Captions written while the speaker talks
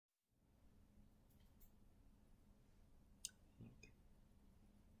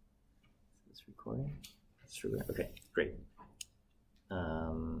It's recording. It's true. Okay, great.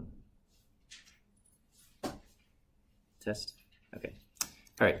 Test. Okay.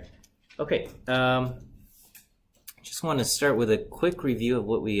 All right. Okay. Just want to start with a quick review of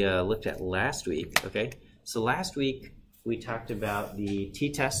what we looked at last week. Okay. So last week we talked about the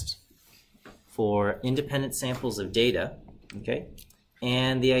t-test for independent samples of data. Okay.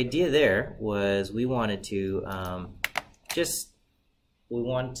 And the idea there was we wanted to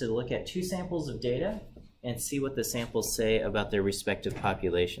look at two samples of data and see what the samples say about their respective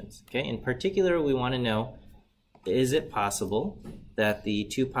populations. Okay. In particular, we want to know, is it possible that the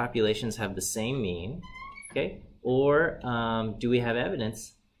two populations have the same mean? Okay. Or do we have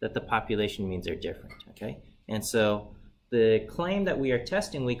evidence that the population means are different? Okay. And so the claim that we are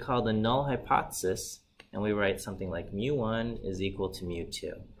testing we call the null hypothesis, and we write something like mu1 is equal to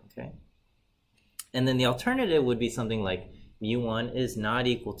mu2. Okay. And then the alternative would be something like mu1 is not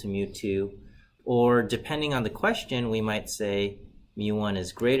equal to mu2, or depending on the question, we might say mu1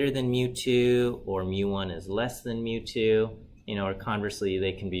 is greater than mu2, or mu1 is less than mu2, you know, or conversely,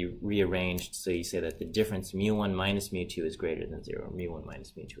 they can be rearranged. So you say that the difference mu1 minus mu2 is greater than 0, or mu1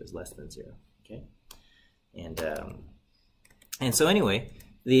 minus mu2 is less than 0. Okay, and so anyway,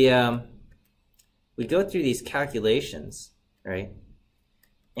 we go through these calculations, right?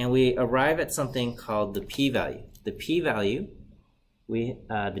 And we arrive at something called the p-value. The p-value,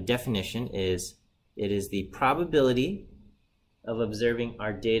 the definition is, it is the probability of observing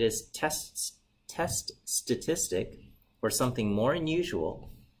our data's test statistic or something more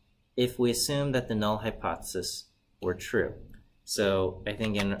unusual if we assume that the null hypothesis were true. So I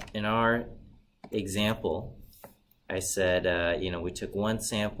think in our example, I said, you know, we took one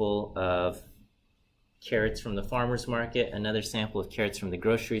sample of carrots from the farmer's market, another sample of carrots from the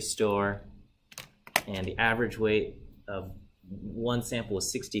grocery store, and the average weight of one sample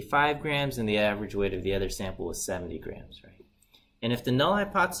was 65 grams and the average weight of the other sample was 70 grams, right? And if the null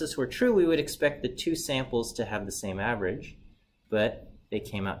hypothesis were true, we would expect the two samples to have the same average, but they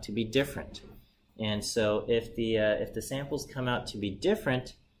came out to be different. And so if the samples come out to be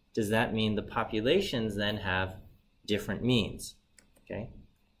different, does that mean the populations then have different means? Okay.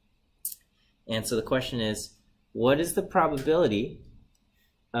 And so the question is, what is the probability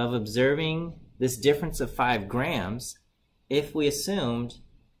of observing this difference of 5 grams if we assumed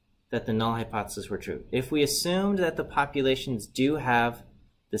that the null hypothesis were true? If we assumed that the populations do have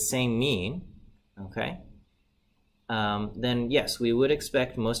the same mean, okay, then yes, we would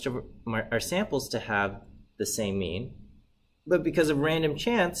expect most of our samples to have the same mean, but because of random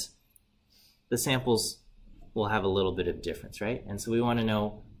chance, the samples will have a little bit of difference, right? And so we want to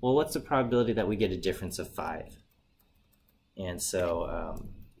know, well, what's the probability that we get a difference of 5? And so,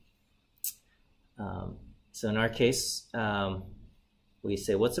 so in our case, we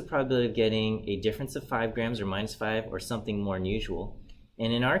say, what's the probability of getting a difference of 5 grams or minus 5 or something more unusual?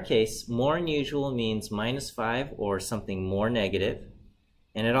 And in our case, more unusual means minus 5 or something more negative.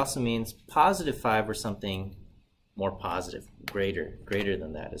 And it also means positive 5 or something more positive, greater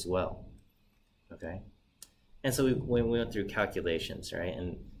than that as well. Okay? And so we went through calculations, right?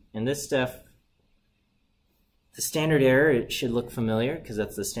 And this stuff, the standard error, it should look familiar because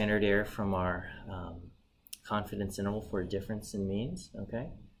that's the standard error from our confidence interval for a difference in means, okay?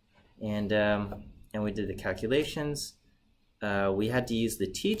 And we did the calculations. We had to use the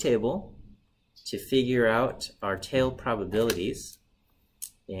t-table to figure out our tail probabilities,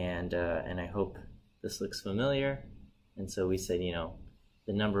 and I hope this looks familiar. And so we said, you know,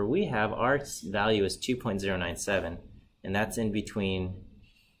 the number we have, our value is 2.097, and that's in between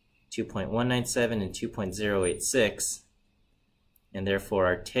 2.197 and 2.086, and therefore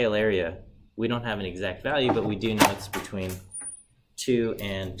our tail area, we don't have an exact value, but we do know it's between 2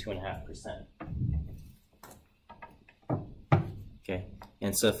 and 2.5%. Okay,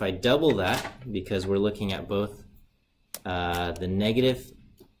 and so if I double that, because we're looking at both the negative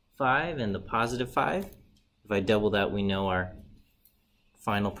 5 and the positive 5, if I double that, we know our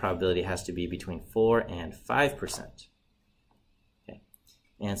final probability has to be between 4 and 5%. Okay,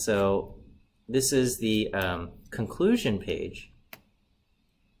 and so this is the conclusion page.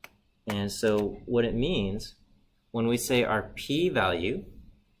 And so what it means when we say our p-value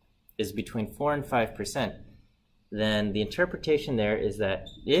is between 4 and 5%, then the interpretation there is that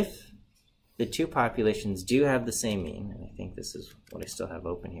if the two populations do have the same mean, and I think this is what I still have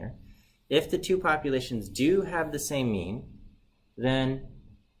open here, if the two populations do have the same mean, then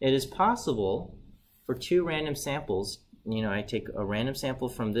it is possible for two random samples, you know, I take a random sample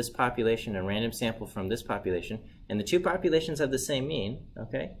from this population, a random sample from this population, and the two populations have the same mean,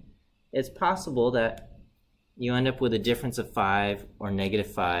 okay? It's possible that you end up with a difference of 5 or negative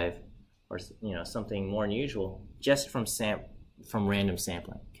 5 or something more unusual just from random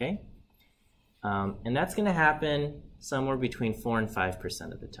sampling. Okay, and that's going to happen somewhere between 4 and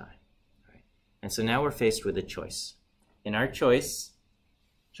 5% of the time. Right? And so now we're faced with a choice. And our choices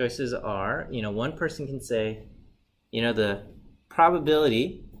are, one person can say, the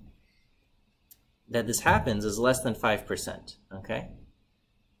probability that this happens is less than 5%. Okay,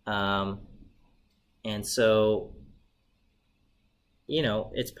 and so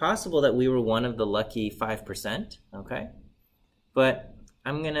it's possible that we were one of the lucky 5%. Okay, but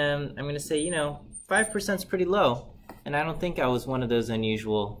I'm gonna say 5% is pretty low, and I don't think I was one of those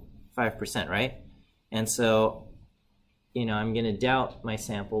unusual 5%, right? And so I'm gonna doubt my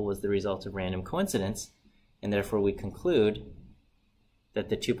sample was the result of random coincidence, and therefore we conclude that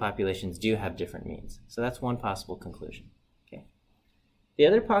the two populations do have different means. So that's one possible conclusion. Okay. The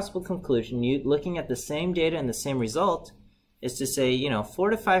other possible conclusion, looking at the same data and the same result, is to say 4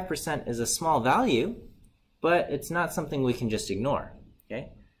 to 5% is a small value, but it's not something we can just ignore.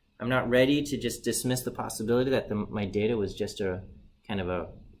 Okay, I'm not ready to just dismiss the possibility that my data was just a kind of a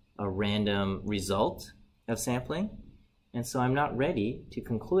random result of sampling, and so I'm not ready to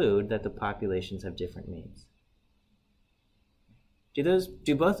conclude that the populations have different means.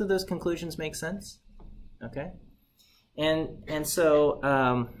 Do both of those conclusions make sense? Okay, and so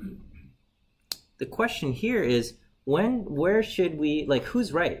the question here is where should we,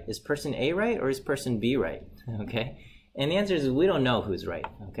 who's right? Is person A right or is person B right? Okay, and the answer is we don't know who's right.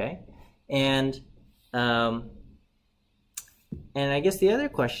 Okay, and I guess the other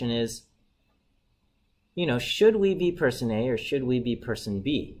question is, should we be person A or should we be person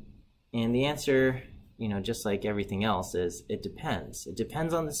B? And the answer, just like everything else, is it depends. It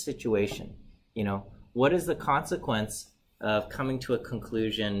depends on the situation. What is the consequence of coming to a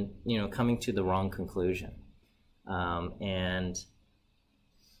conclusion, coming to the wrong conclusion? And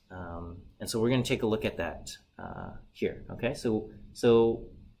so we're going to take a look at that here. Okay, so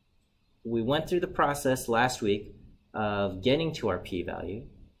we went through the process last week of getting to our p-value,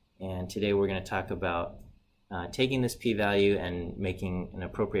 and today we're going to talk about taking this p-value and making an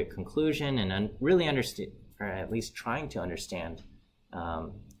appropriate conclusion and really understand, or at least trying to understand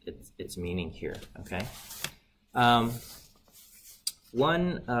its meaning here. Okay. I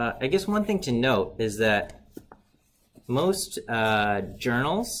guess one thing to note is that most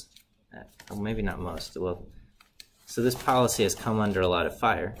journals, or maybe not most, well, so this policy has come under a lot of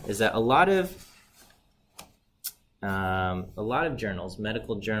fire, is that a lot of journals,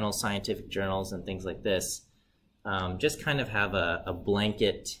 medical journals, scientific journals, and things like this, just kind of have a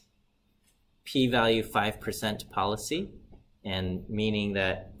blanket p-value 5% policy, and meaning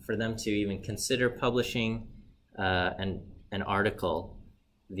that for them to even consider publishing an article,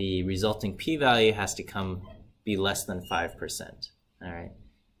 the resulting p-value has to be less than 5%. All right,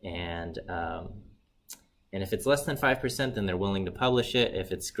 and if it's less than 5%, then they're willing to publish it.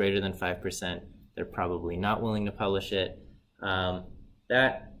 If it's greater than 5%, they're probably not willing to publish it.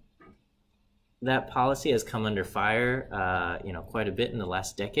 That policy has come under fire, quite a bit in the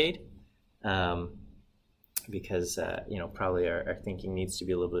last decade, because probably our thinking needs to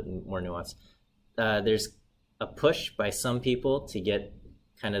be a little bit more nuanced. There's a push by some people to get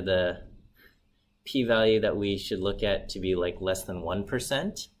kind of the p-value that we should look at to be like less than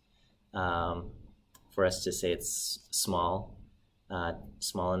 1%, for us to say it's small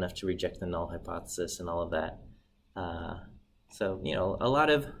enough to reject the null hypothesis and all of that. So a lot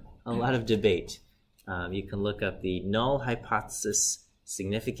of debate. You can look up the null hypothesis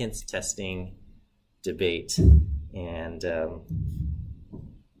significance testing debate, and I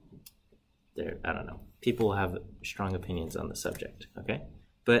don't know. People have strong opinions on the subject. Okay,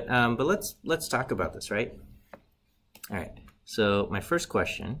 but let's talk about this, right? All right. So my first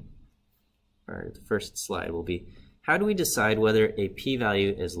question, or the first slide, will be: how do we decide whether a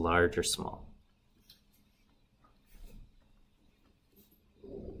p-value is large or small?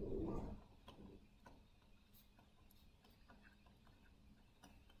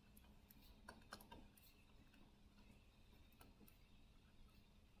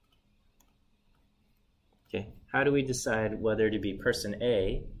 Okay, how do we decide whether to be person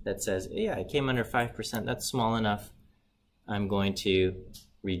A that says, yeah, I came under 5%, that's small enough, I'm going to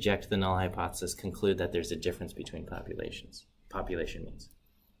reject the null hypothesis, conclude that there's a difference between population means?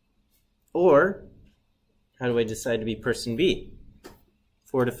 Or how do I decide to be person B?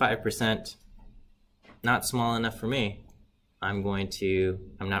 4 to 5%, not small enough for me. I'm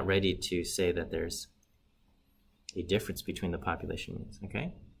not ready to say that there's a difference between the population means,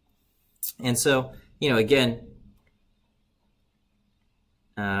 okay? And so, again,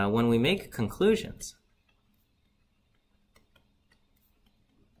 when we make conclusions,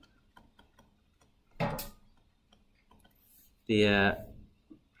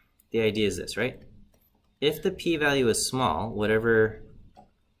 the idea is this, right? If the p-value is small, whatever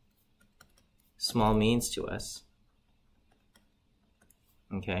small means to us,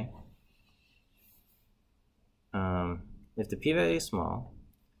 okay? If the p-value is small,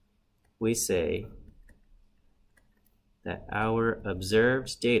 we say that our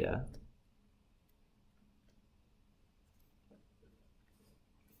observed data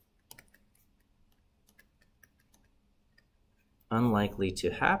unlikely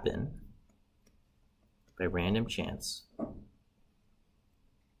to happen by random chance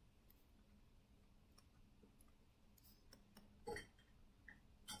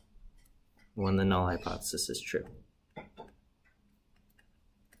when the null hypothesis is true.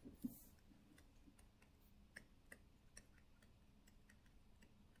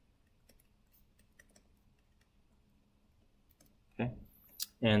 Okay,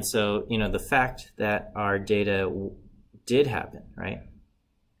 and so, you know, the fact that our data did happen, right?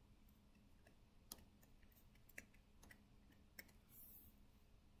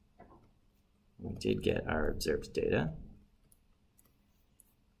 We did get our observed data.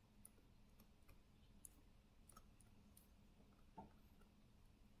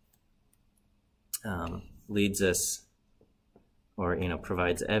 Leads us, or, you know,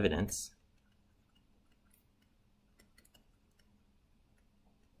 provides evidence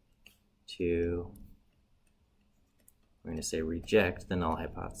to, we're going to say, reject the null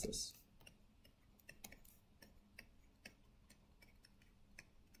hypothesis.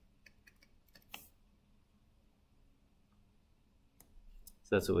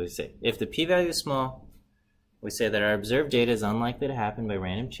 So that's what we say. If the p-value is small, we say that our observed data is unlikely to happen by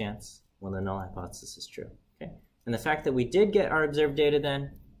random chance when the null hypothesis is true. Okay? And the fact that we did get our observed data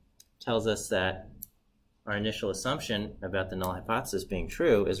then tells us that our initial assumption about the null hypothesis being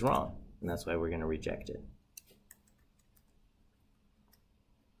true is wrong, and that's why we're going to reject it.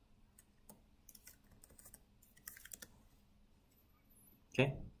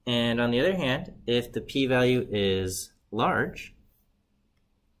 Okay? And on the other hand, if the p-value is large,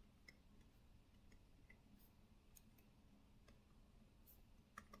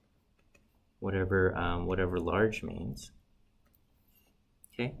 whatever large means,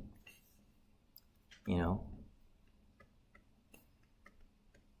 okay, you know,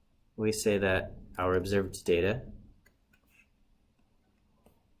 we say that our observed data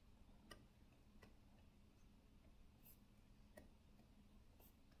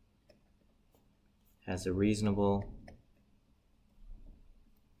has a reasonable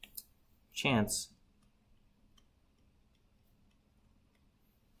chance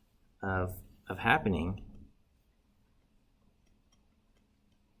of happening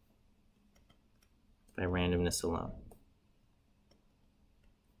by randomness alone.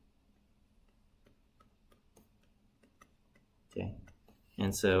 Okay,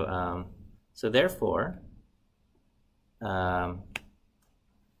 and so so therefore, or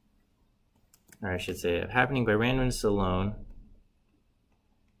I should say, happening by randomness alone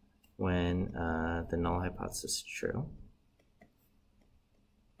when the null hypothesis is true.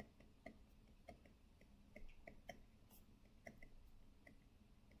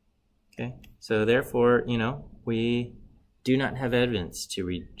 Okay, so therefore, you know, we do not have evidence to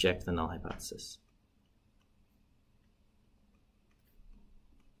reject the null hypothesis.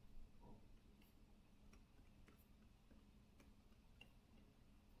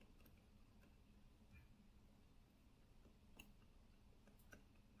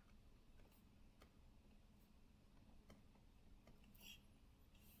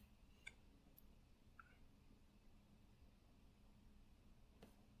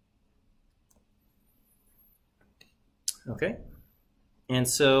 Okay, and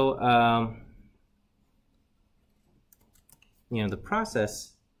so, you know, the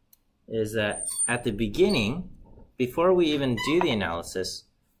process is that at the beginning, before we even do the analysis,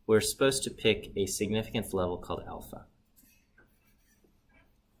 we're supposed to pick a significance level called alpha.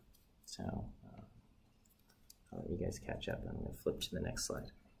 So I'll let you guys catch up. I'm going to flip to the next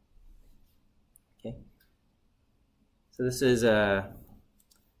slide. Okay, so this is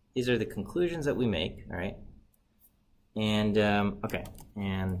these are the conclusions that we make. All right. And okay,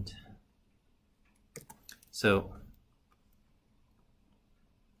 and so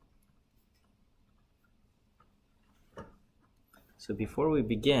before we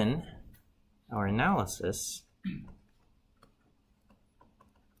begin our analysis,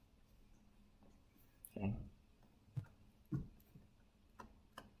 okay,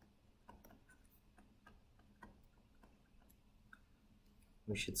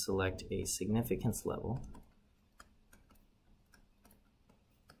 we should select a significance level .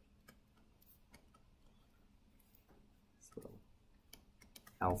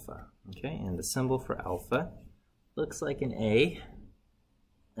 alpha. Okay, and the symbol for alpha looks like an A.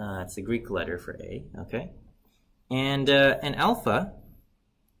 It's the Greek letter for A. Okay, and an alpha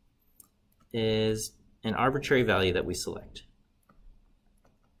is an arbitrary value that we select.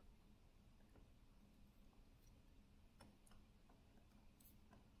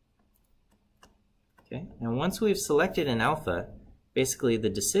 Okay, and once we've selected an alpha, basically the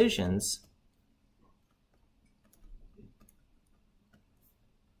decisions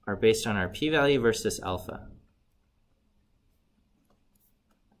are based on our p-value versus alpha.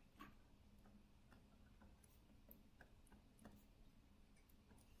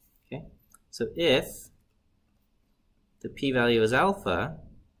 Okay, so if the p-value is alpha,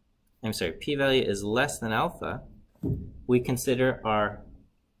 p-value is less than alpha, we consider our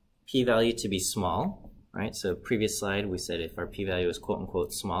p-value to be small, right? So previous slide we said if our p-value is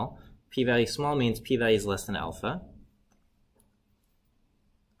quote-unquote small. P-value small means p-value is less than alpha.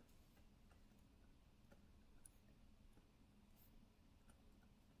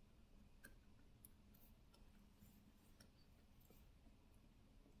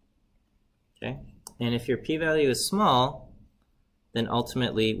 Okay, and if your p-value is small, then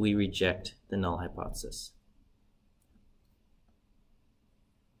ultimately we reject the null hypothesis.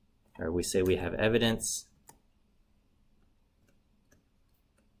 Or we say we have evidence.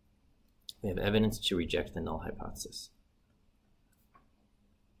 We have evidence to reject the null hypothesis.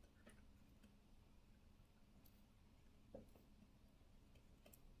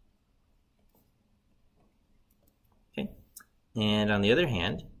 Okay, and on the other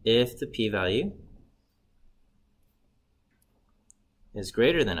hand, if the p-value is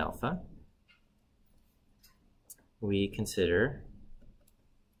greater than alpha, we consider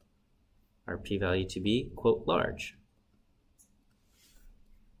our p-value to be, quote, large.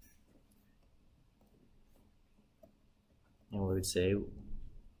 And we would say,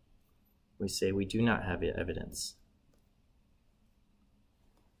 we do not have evidence.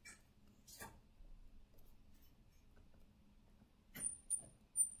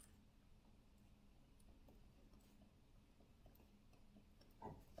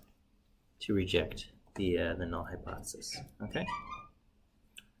 To reject the null hypothesis. Okay.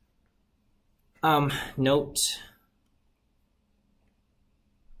 Note,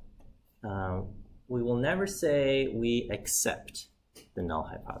 we will never say we accept the null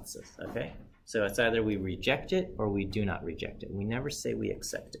hypothesis, okay? So it's either we reject it or we do not reject it. We never say we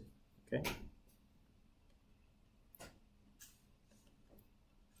accept it, okay?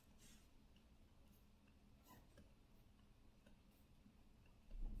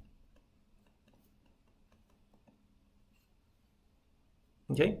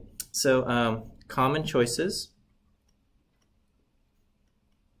 Okay, so common choices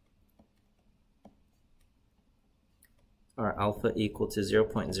are alpha equal to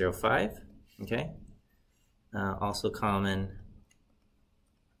 0.05, okay? Also common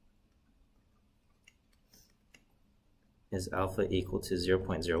is alpha equal to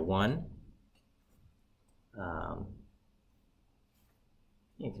 0.01.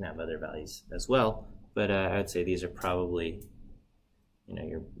 You can have other values as well, but I would say these are probably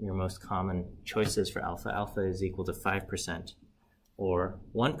your most common choices for alpha. Alpha is equal to 5% or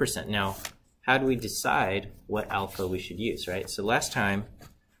 1%. Now, how do we decide what alpha we should use, right? So last time,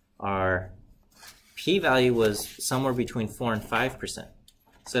 our p-value was somewhere between 4 and 5%.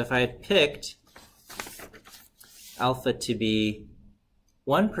 So if I had picked alpha to be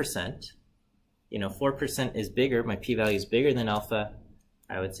 1%, 4% is bigger, my p-value is bigger than alpha,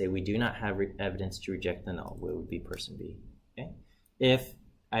 I would say we do not have evidence to reject the null. What would be person B, okay? If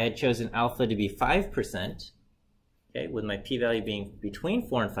I had chosen alpha to be 5%, okay, with my p-value being between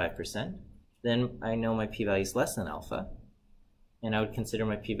 4 and 5%, then I know my p-value is less than alpha, and I would consider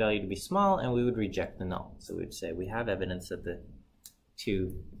my p-value to be small, and we would reject the null. So we would say we have evidence that the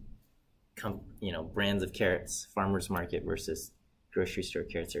two brands of carrots, farmer's market versus grocery store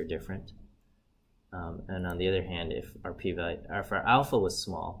carrots, are different. And on the other hand, if our alpha was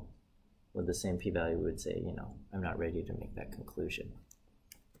small, with the same p-value, we would say, I'm not ready to make that conclusion.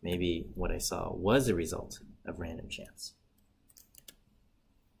 Maybe what I saw was a result of random chance.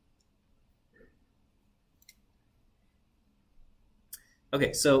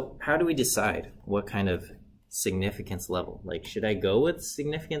 Okay, so how do we decide what kind of significance level? Like, should I go with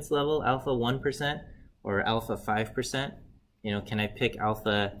significance level alpha 1% or alpha 5%? Can I pick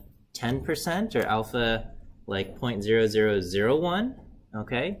alpha 10% or alpha like 0.0001?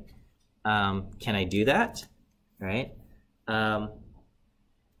 Okay, can I do that? Right?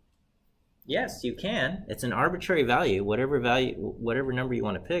 Yes, you can. It's an arbitrary value. Whatever number you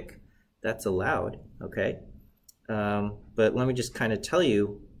want to pick, that's allowed. Okay. But let me just kind of tell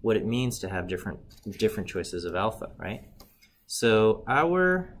you what it means to have different choices of alpha, right? So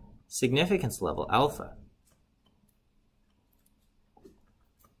our significance level, alpha,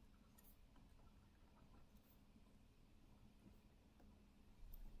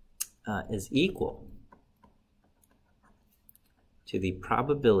 is equal to the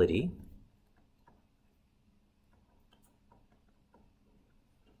probability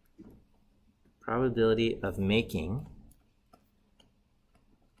of making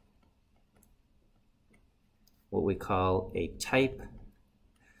what we call a type,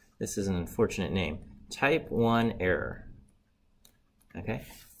 this is an unfortunate name, type 1 error. Okay,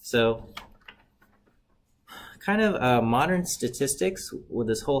 so kind of modern statistics with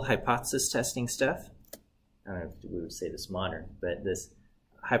this whole hypothesis testing stuff. I don't know if we would say this modern, but this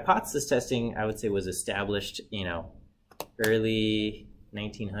hypothesis testing, I would say, was established, you know, early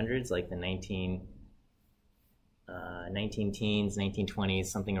 1900s, like the 19 teens, 1920s,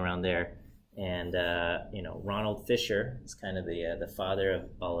 something around there. And you know, Ronald Fisher is kind of the father of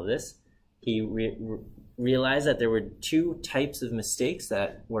all of this. He realized that there were two types of mistakes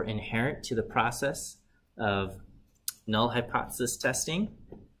that were inherent to the process of null hypothesis testing,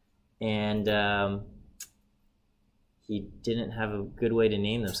 and he didn't have a good way to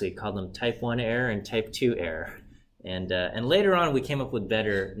name them, so he called them type 1 error and type 2 error. And later on, we came up with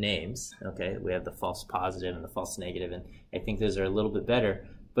better names. Okay, we have the false positive and the false negative, and I think those are a little bit better.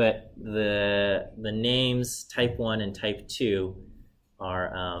 But the names type 1 and type 2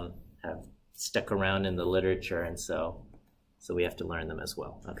 are have stuck around in the literature, and so we have to learn them as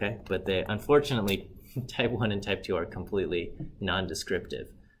well. Okay, but they unfortunately type 1 and type 2 are completely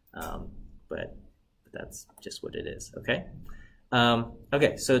non-descriptive, but that's just what it is. Okay,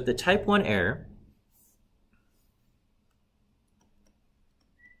 okay. So the type 1 error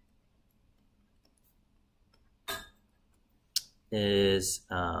is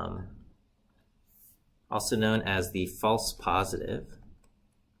also known as the false positive.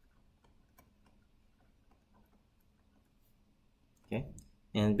 Okay,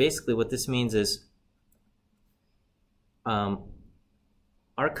 and basically what this means is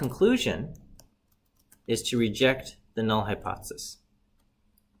our conclusion is to reject the null hypothesis.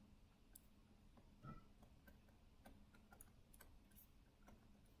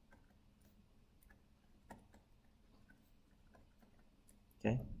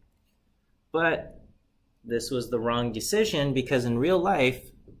 Okay, but this was the wrong decision because in real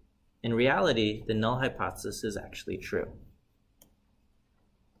life, in reality, the null hypothesis is actually true.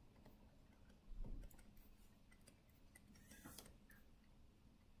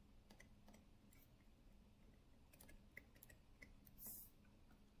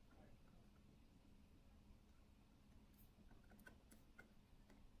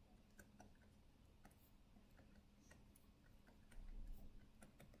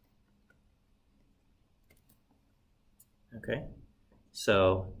 Okay,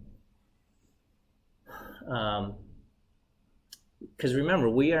 so because remember,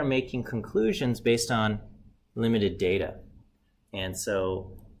 we are making conclusions based on limited data. And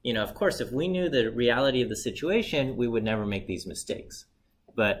so, you know, of course, if we knew the reality of the situation, we would never make these mistakes.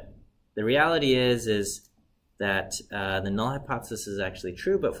 But the reality is that the null hypothesis is actually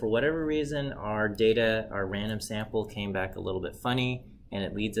true, but for whatever reason, our data, our random sample came back a little bit funny, and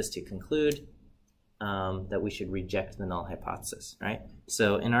it leads us to conclude that we should reject the null hypothesis, right?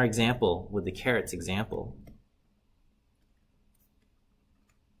 So in our example, with the carrots example,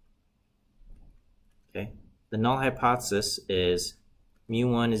 okay, the null hypothesis is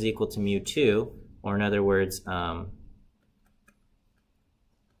mu1 is equal to mu2, or in other words,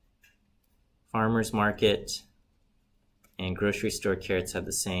 farmer's market and grocery store carrots have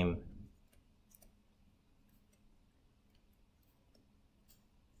the same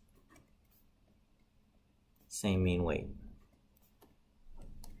mean weight.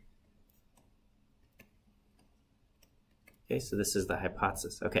 Okay, so this is the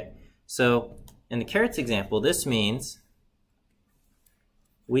hypothesis. Okay, so in the carrots example, this means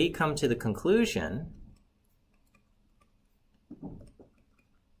we come to the conclusion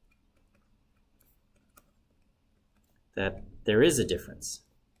that there is a difference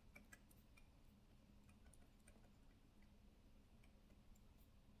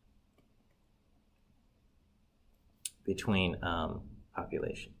between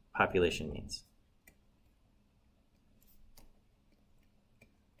population means.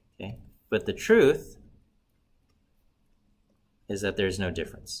 Okay, but the truth is that there's no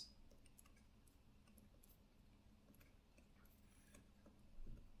difference.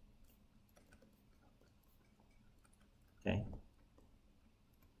 Okay,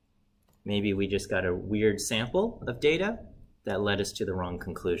 maybe we just got a weird sample of data that led us to the wrong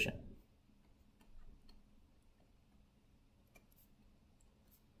conclusion.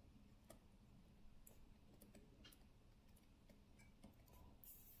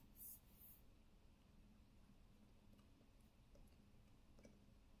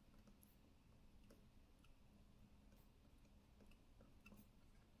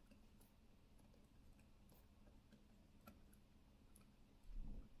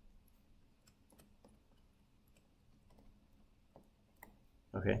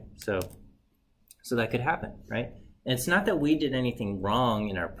 Okay, so that could happen, right? And it's not that we did anything wrong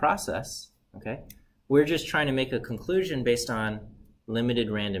in our process, okay? We're just trying to make a conclusion based on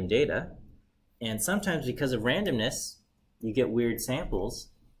limited random data. And sometimes because of randomness, you get weird samples,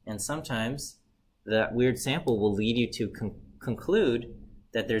 and sometimes that weird sample will lead you to conclude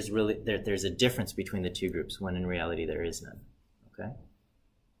that there's a difference between the two groups, when in reality there is none, okay?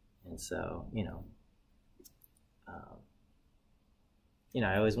 And so,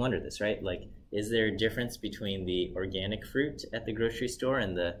 I always wonder this, right? Like, is there a difference between the organic fruit at the grocery store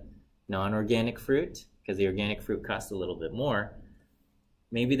and the non-organic fruit? Because the organic fruit costs a little bit more.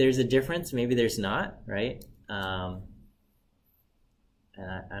 Maybe there's a difference, maybe there's not, right? And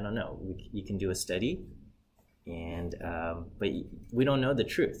I don't know. You can do a study, and but we don't know the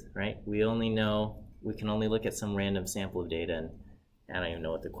truth, right? We can only look at some random sample of data, and I don't even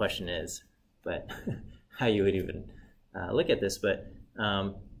know what the question is, but how you would even look at this. But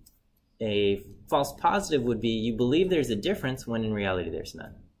a false positive would be you believe there's a difference when in reality there's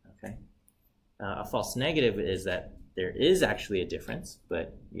none, okay? A false negative is that there is actually a difference,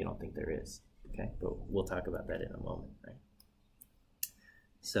 but you don't think there is, okay? But we'll talk about that in a moment, right?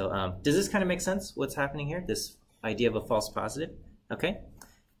 So does this kind of make sense, what's happening here, this idea of a false positive? Okay.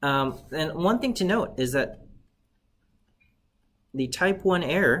 And one thing to note is that the type 1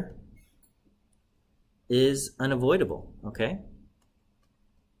 error is unavoidable, okay?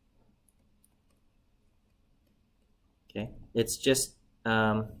 Okay, it's just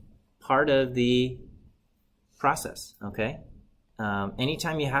part of the process, okay?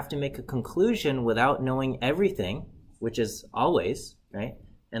 Anytime you have to make a conclusion without knowing everything, which is always, right?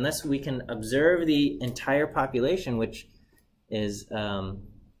 Unless we can observe the entire population, which is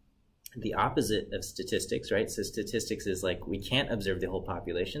the opposite of statistics, right? So statistics is like we can't observe the whole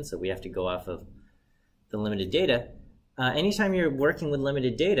population, so we have to go off of the limited data. Anytime you're working with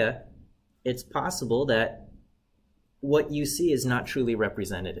limited data, it's possible that what you see is not truly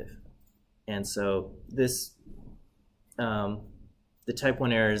representative. And so this, the type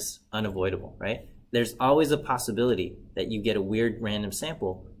 1 error is unavoidable, right? There's always a possibility that you get a weird random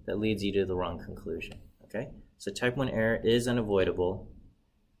sample that leads you to the wrong conclusion, okay? So type 1 error is unavoidable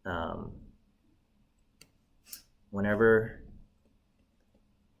whenever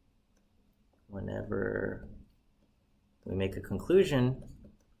we make a conclusion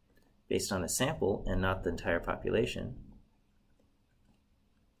based on a sample and not the entire population.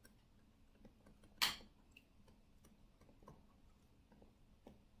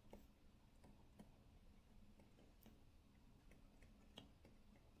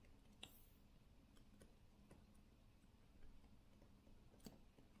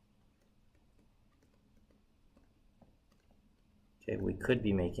 Okay, we could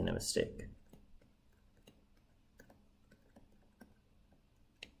be making a mistake.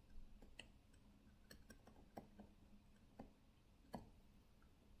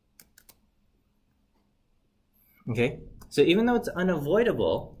 Okay, so even though it's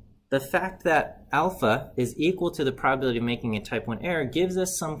unavoidable, the fact that alpha is equal to the probability of making a type 1 error gives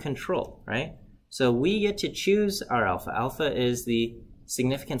us some control, right? So we get to choose our alpha. Alpha is the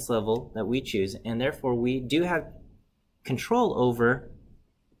significance level that we choose, and therefore we do have control over,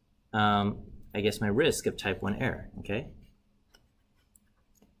 I guess, my risk of type 1 error, okay?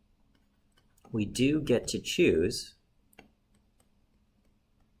 We do get to choose.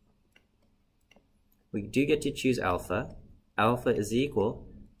 We do get to choose alpha. Alpha is equal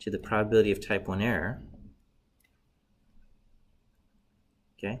to the probability of type 1 error.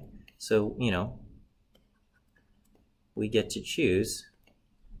 Okay, so, we get to choose,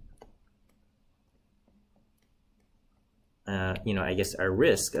 I guess, our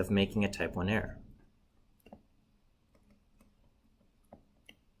risk of making a type 1 error.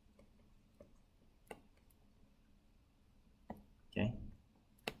 Okay.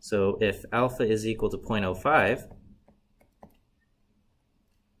 So if alpha is equal to 0.05,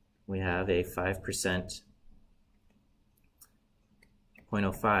 we have a 5%,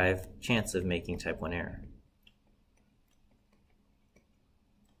 0.05 chance of making type 1 error.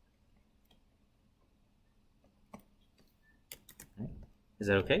 Okay. Is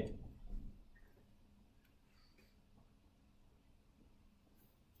that okay?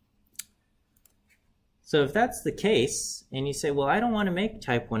 So if that's the case, and you say, well, I don't want to make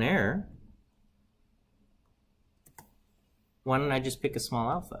type 1 error, why don't I just pick a small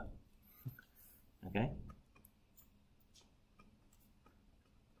alpha? Okay.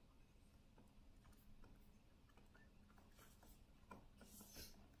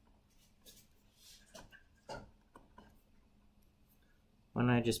 Why don't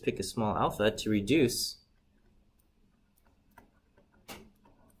I just pick a small alpha to reduce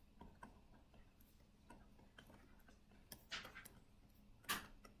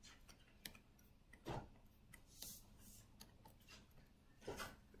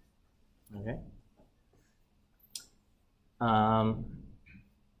okay.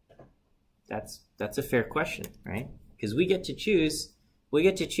 That's a fair question, right? Because we get to choose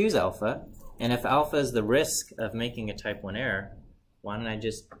alpha, and if alpha is the risk of making a type 1 error, why don't I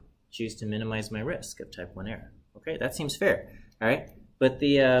just choose to minimize my risk of type 1 error? Okay, that seems fair, all right? But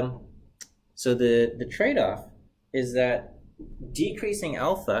so the trade-off is that decreasing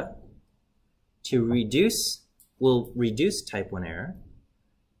alpha will reduce type 1 error,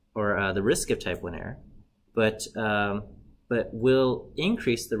 or the risk of type 1 error, but will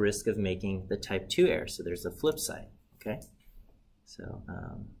increase the risk of making the type 2 error. So there's a flip side, okay? So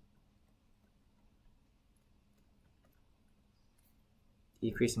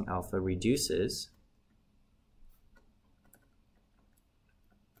decreasing alpha reduces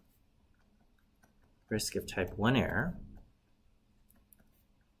risk of type 1 error,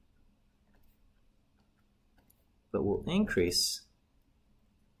 but will increase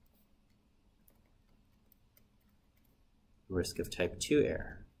risk of type 2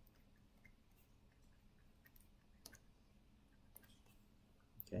 error.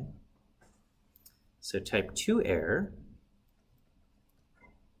 Okay. So type 2 error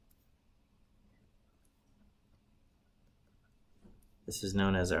this is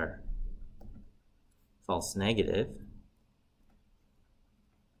known as our false negative.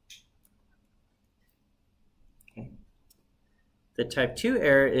 Okay. The type 2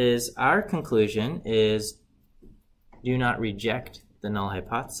 error is, our conclusion is, do not reject the null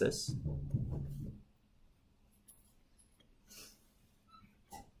hypothesis.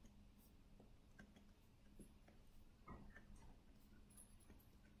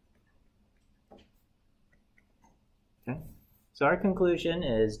 Okay. So our conclusion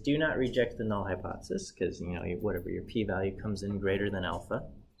is, do not reject the null hypothesis, because whatever your p-value comes in greater than alpha.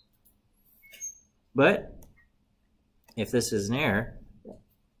 But if this is an error,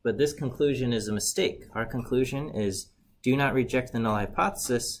 but this conclusion is a mistake. Our conclusion is, do not reject the null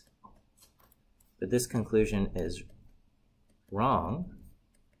hypothesis, but this conclusion is wrong,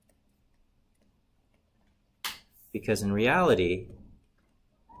 because in reality,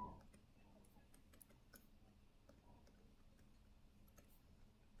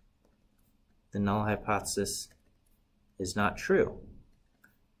 the null hypothesis is not true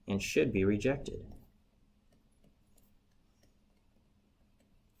and should be rejected.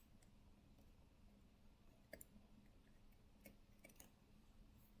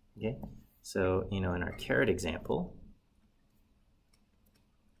 Okay, so in our caret example,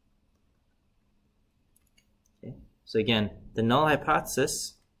 okay, so again, the null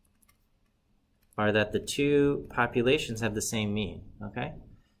hypothesis are that the two populations have the same mean. Okay,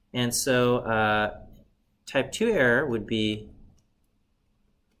 and so type 2 error would be,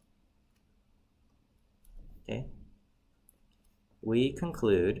 okay, we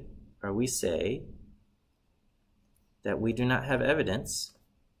conclude, or we say, that we do not have evidence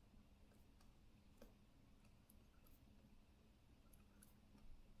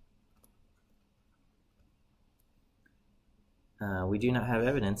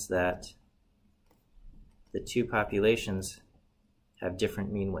that the two populations have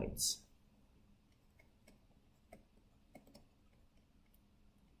different mean weights.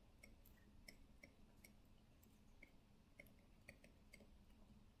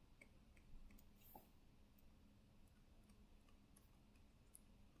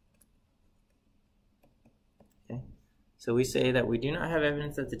 Okay, so we say that we do not have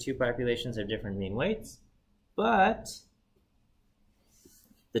evidence that the two populations have different mean weights, but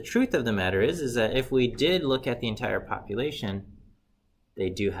the truth of the matter is that if we did look at the entire population, they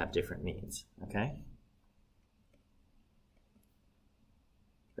do have different means, okay?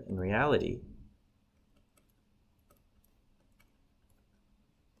 But in reality,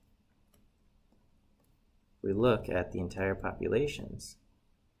 we look at the entire populations,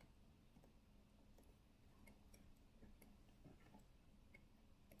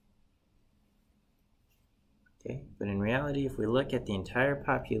 okay? But in reality, if we look at the entire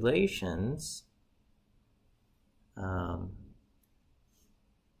populations,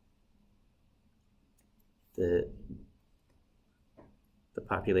 the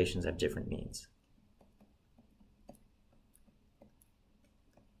populations have different means.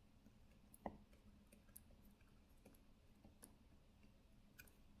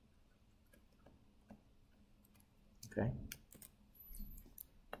 Okay.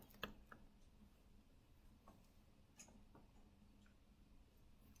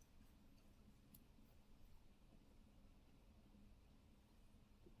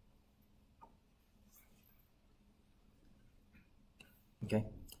 Okay,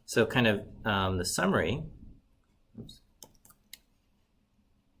 so kind of the summary. Oops.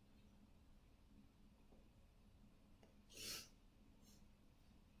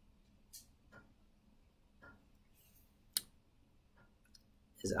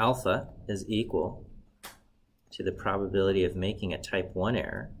 Is alpha is equal to the probability of making a type 1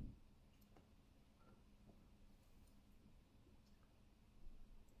 error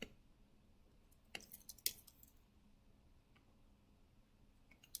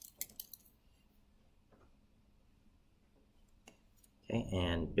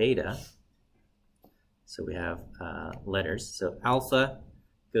and beta, so we have letters. So alpha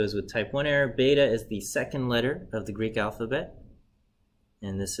goes with type 1 error, beta is the second letter of the Greek alphabet,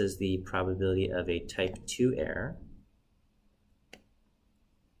 and this is the probability of a type 2 error.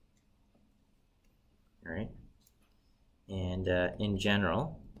 All right, and in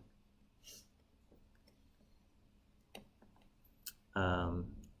general,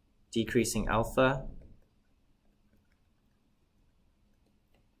 decreasing alpha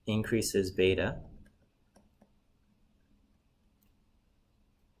increases beta,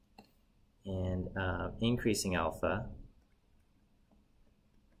 and increasing alpha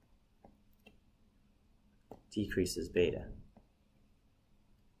decreases beta.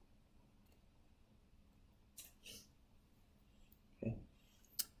 Okay.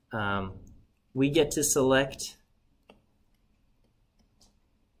 We get to select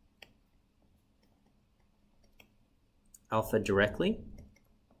alpha directly.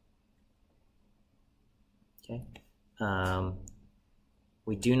 Okay.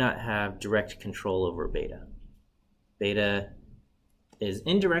 We do not have direct control over beta. Beta is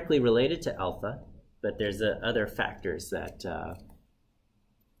indirectly related to alpha, but there's other factors that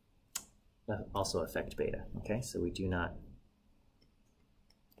also affect beta. Okay, so we do not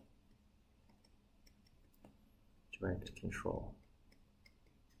direct control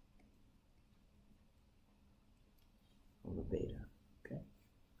over beta. Okay.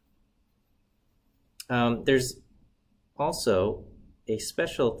 There's also a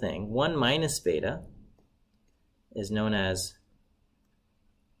special thing. 1 minus beta is known as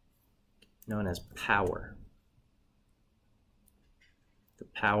power. The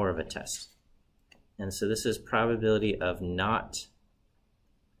power of a test. And so this is probability of not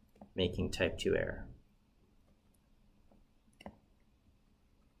making type 2 error.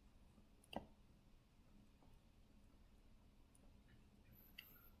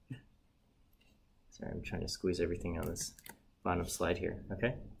 Sorry, I'm trying to squeeze everything on this bottom slide here,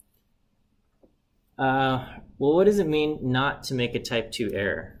 okay? Well, what does it mean not to make a type 2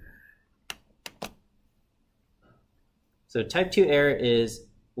 error? So type 2 error is,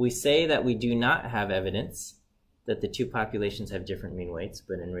 we say that we do not have evidence that the two populations have different mean weights,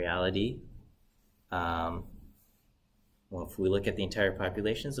 but in reality, well, if we look at the entire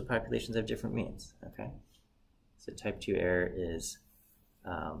populations, the populations have different means, okay? So type 2 error is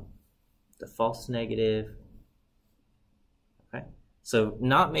the false negative, okay? So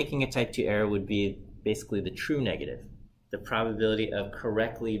not making a type 2 error would be basically the true negative, the probability of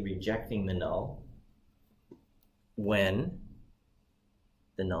correctly rejecting the null when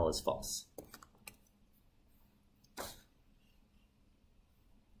the null is false.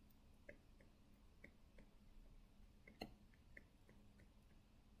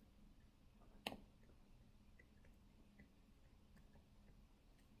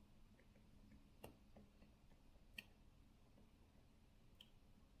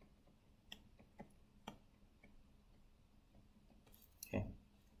 Okay.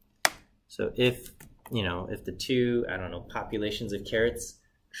 So if the two, I don't know, populations of carrots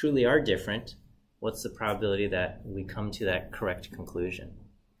truly are different, what's the probability that we come to that correct conclusion?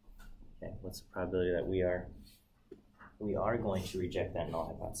 Okay, what's the probability that we are going to reject that null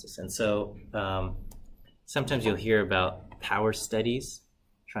hypothesis? And so sometimes you'll hear about power studies,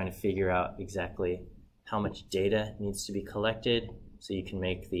 trying to figure out exactly how much data needs to be collected so you can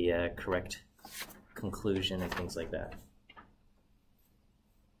make the correct conclusion and things like that.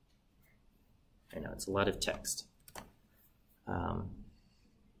 I know, it's a lot of text.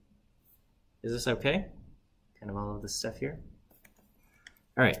 Is this okay? Kind of all of this stuff here?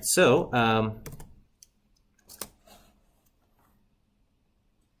 All right, so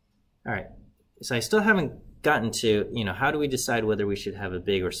All right, so I still haven't gotten to, how do we decide whether we should have a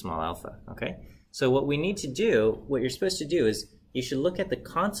big or small alpha, okay? So what we need to do, what you're supposed to do is you should look at the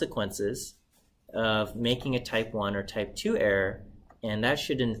consequences of making a type 1 or type 2 error, and that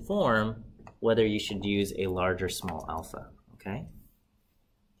should inform whether you should use a large or small alpha, okay?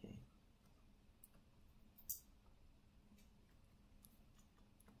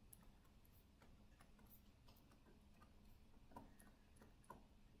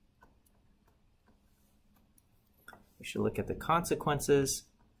 We should look at the consequences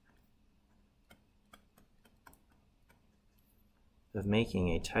of making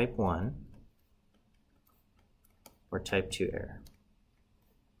a type 1 or type 2 error.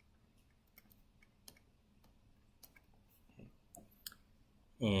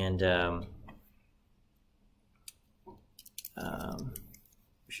 And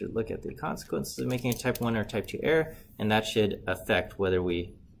we should look at the consequences of making a type 1 or type 2 error, and that should affect whether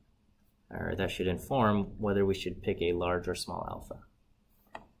that should inform whether we should pick a large or small alpha.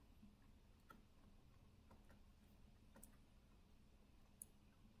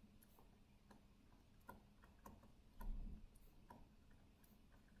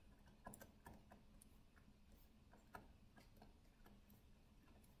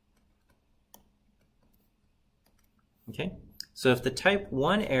 Okay, so if the type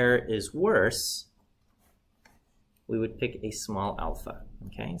 1 error is worse, we would pick a small alpha.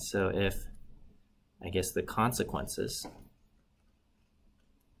 Okay, so if, I guess, the consequences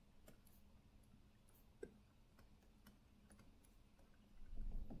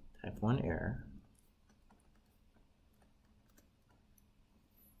type 1 error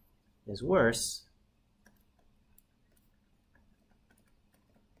is worse,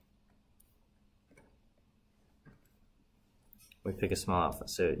 we pick a small alpha.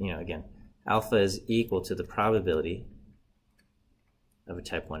 So, again, alpha is equal to the probability of a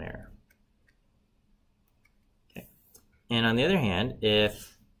type 1 error. Okay. And on the other hand,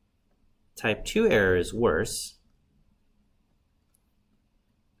 if type 2 error is worse,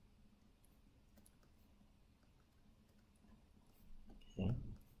 okay,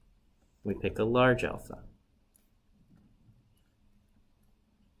 we pick a large alpha.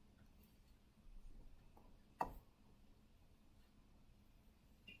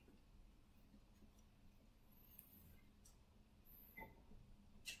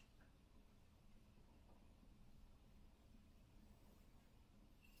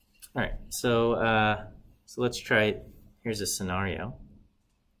 All right, so let's try, here's a scenario.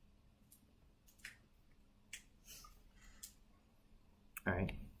 All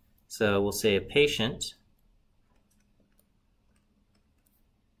right, so we'll say a patient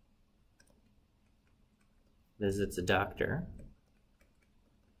visits a doctor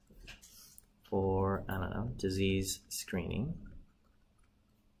for, I don't know, disease screening.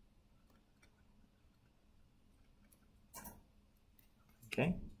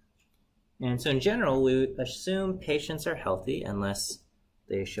 Okay. And so in general, we assume patients are healthy unless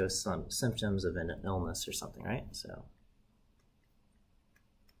they show some symptoms of an illness or something, right? So,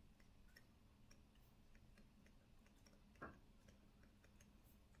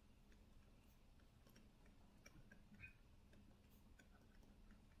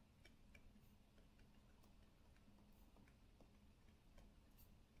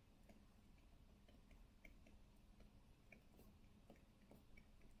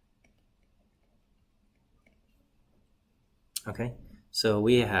 okay, so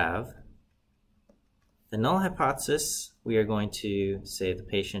we have the null hypothesis. We are going to say the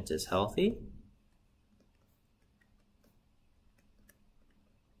patient is healthy.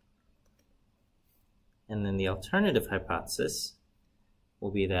 And then the alternative hypothesis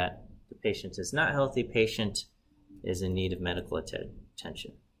will be that the patient is not healthy, patient is in need of medical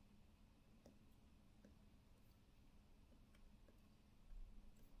attention.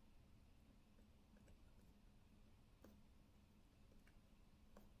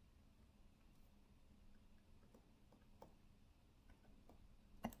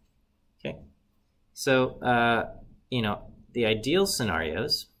 Okay, so, the ideal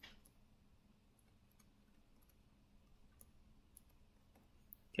scenarios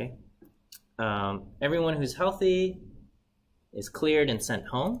okay, everyone who's healthy is cleared and sent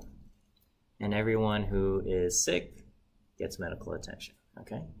home, and everyone who is sick gets medical attention,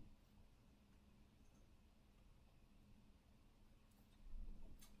 okay?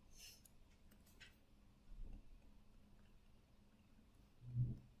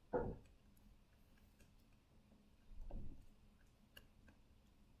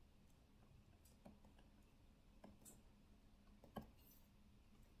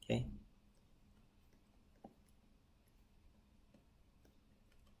 Okay.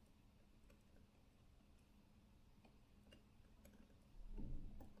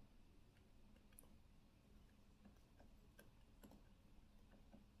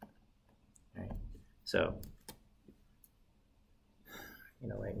 So,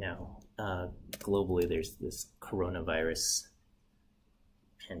 right now, globally, there's this coronavirus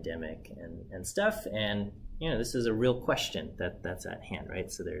pandemic and stuff, and this is a real question that's at hand, right?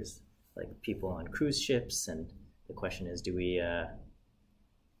 So there's like people on cruise ships, and the question is, do we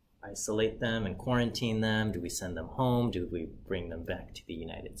isolate them and quarantine them? Do we send them home? Do we bring them back to the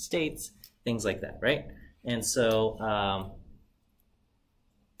United States? Things like that, right? And so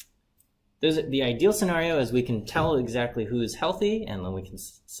the ideal scenario is we can tell exactly who's healthy, and then we can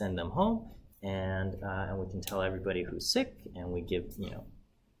send them home, and we can tell everybody who's sick, and we give,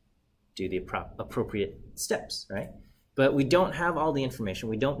 do the appropriate steps, right? But we don't have all the information.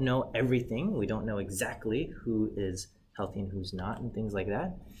 We don't know everything. We don't know exactly who is healthy and who's not, and things like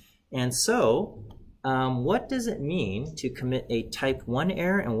that. And so what does it mean to commit a type 1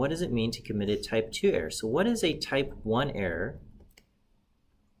 error, and what does it mean to commit a type 2 error? So what is a type 1 error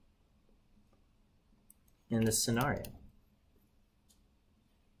in this scenario?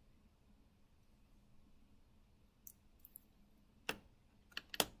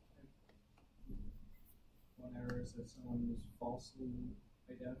 One error is that someone was falsely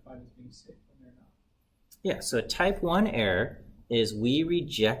identified as being sick when they're not. Yeah, so a type 1 error is we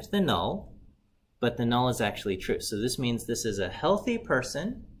reject the null, but the null is actually true. So this means this is a healthy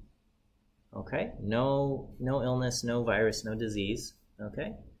person, okay? No illness, no virus, no disease,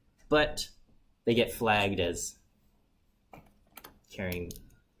 okay? But they get flagged as carrying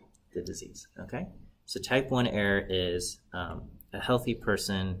the disease, okay? So type 1 error is a healthy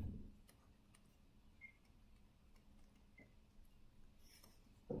person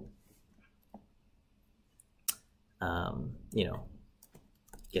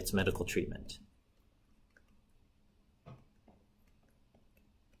gets medical treatment.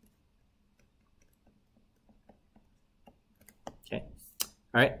 Okay.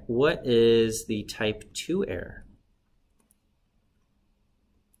 All right. What is the type 2 error?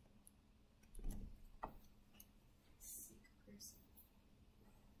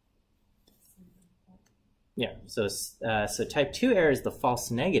 Yeah. So type 2 error is the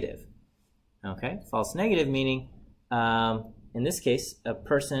false negative. Okay. False negative meaning, in this case, a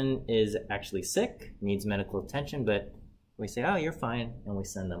person is actually sick, needs medical attention, but we say, oh, you're fine, and we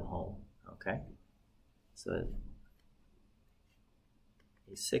send them home, okay? So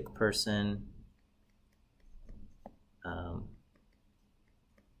a sick person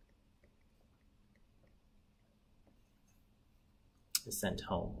is sent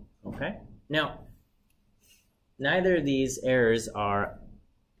home, okay? Now, neither of these errors are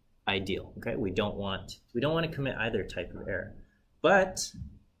ideal, okay? We don't want to commit either type of error. But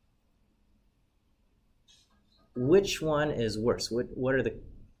which one is worse?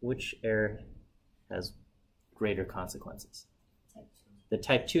 Which error has greater consequences? The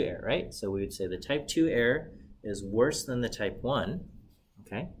type 2 error, right? So we would say the type 2 error is worse than the type 1,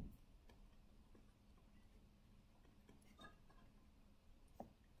 okay?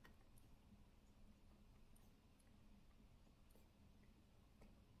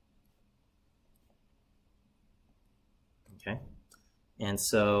 Okay, and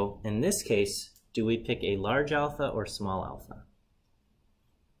so in this case, do we pick a large alpha or small alpha?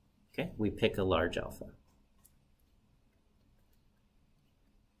 Okay, we pick a large alpha.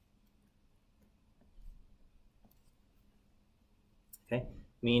 Okay,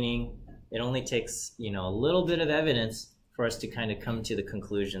 meaning it only takes, a little bit of evidence for us to kind of come to the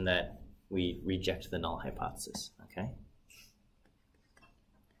conclusion that we reject the null hypothesis, okay?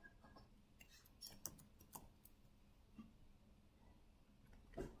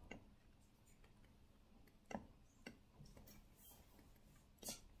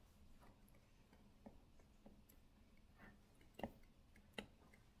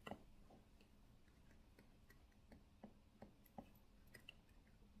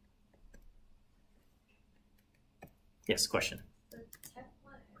 Yes, question. The type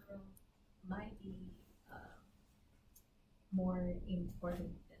 1 error might be more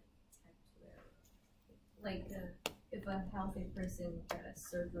important than type 2 error. Like if a healthy person got a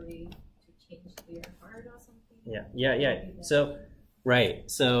surgery to change their heart or something. Yeah. So, right.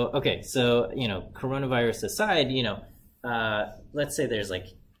 So, okay. So, coronavirus aside, let's say there's like,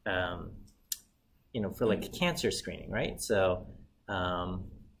 for like cancer screening, right? So,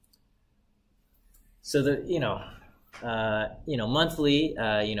 monthly,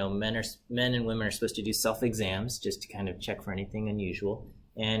 men and women are supposed to do self-exams just to kind of check for anything unusual.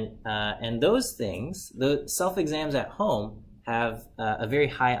 And those things, the self-exams at home have a very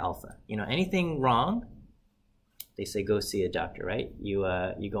high alpha. Anything wrong, they say go see a doctor, right? You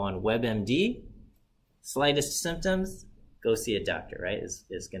go on WebMD, slightest symptoms, go see a doctor, right?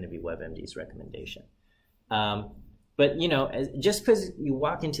 Is going to be WebMD's recommendation. But, you know, just because you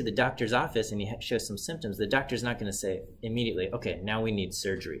walk into the doctor's office and you show some symptoms, the doctor's not going to say immediately, okay, now we need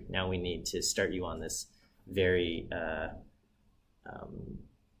surgery. Now we need to start you on this very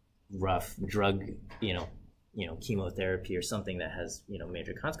rough drug, chemotherapy or something that has,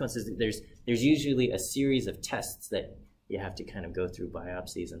 major consequences. There's usually a series of tests that you have to kind of go through,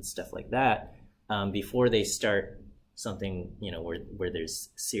 biopsies and stuff like that, before they start something, where there's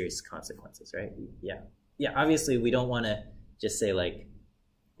serious consequences, right? Yeah, obviously we don't want to just say like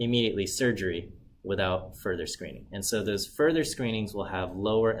immediately surgery without further screening. And so those further screenings will have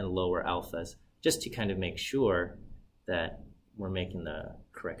lower and lower alphas just to kind of make sure that we're making the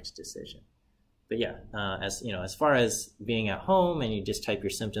correct decision. But yeah, as far as being at home and you just type your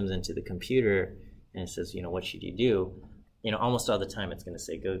symptoms into the computer and it says, what should you do? Almost all the time it's going to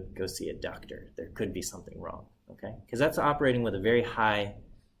say, go see a doctor. There could be something wrong, okay? Because that's operating with a very high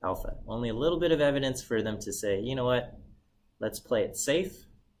alpha. Only a little bit of evidence for them to say, you know what, let's play it safe.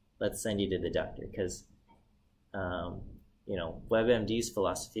 Let's send you to the doctor. Because, WebMD's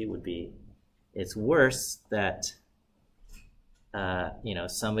philosophy would be, it's worse that,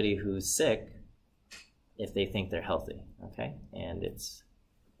 somebody who's sick if they think they're healthy, okay? And it's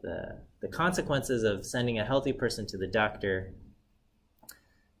the consequences of sending a healthy person to the doctor,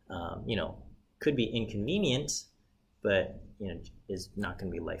 could be inconvenient, but is not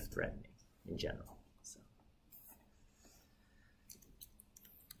going to be life-threatening in general. So,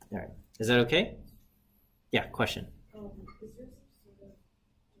 all right, is that okay? Yeah, question. Is there some sort of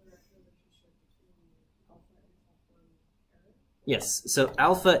direct relationship between alpha and type 1 error? Yes, so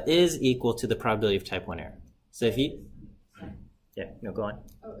alpha is equal to the probability of type 1 error. So if you, yeah, no, go on.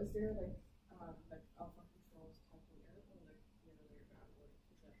 Oh, is there like alpha controls type 1 error, or like the other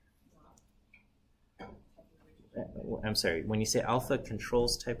way around, or is that not type 1 relationship? I'm sorry, when you say alpha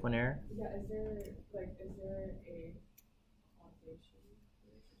controls type 1 error? Yeah, is there a causation?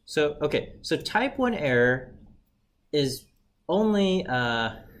 So, okay, so type 1 error is only,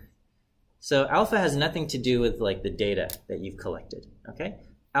 so alpha has nothing to do with like the data that you've collected, okay?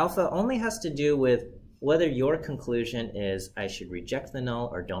 Alpha only has to do with whether your conclusion is I should reject the null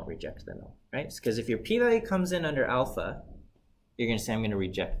or don't reject the null, right? Because if your p-value comes in under alpha, you're going to say I'm going to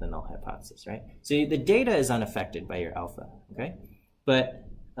reject the null hypothesis, right? So the data is unaffected by your alpha, okay? But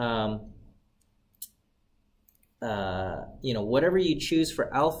whatever you choose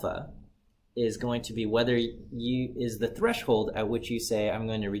for alpha is going to be whether is the threshold at which you say I'm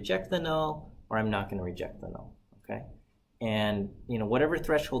going to reject the null or I'm not going to reject the null, okay? And whatever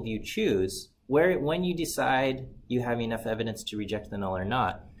threshold you choose, when you decide you have enough evidence to reject the null or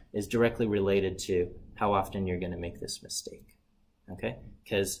not, is directly related to how often you're going to make this mistake, okay?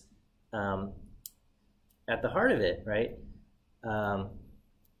 Because at the heart of it, right,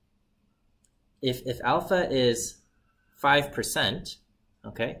 if alpha is 5%,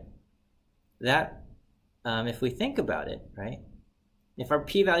 okay, that, if we think about it, right, if our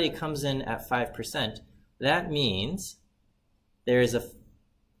p-value comes in at 5%, that means there is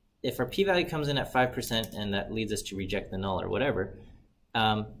if our p-value comes in at 5% and that leads us to reject the null or whatever,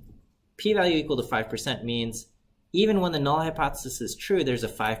 p-value equal to 5% means even when the null hypothesis is true, there's a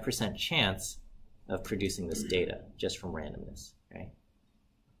 5% chance of producing this data just from randomness, right?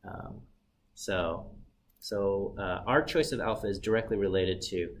 So our choice of alpha is directly related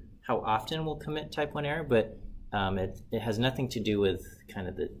to how often we'll commit type 1 error, but it has nothing to do with kind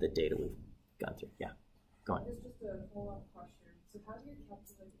of the data we've gone through. Yeah, go on. It's just a follow-up question. So how do you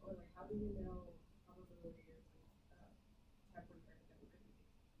calculate, or like how do you know probability of type 1 error that we're going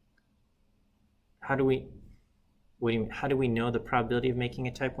to make? What do you mean? How do we know the probability of making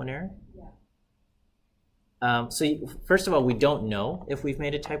a type 1 error? Yeah. First of all, we don't know if we've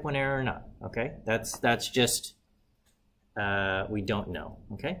made a type 1 error or not, okay? That's just, we don't know,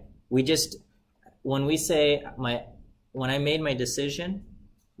 okay? We just, when we say, when I made my decision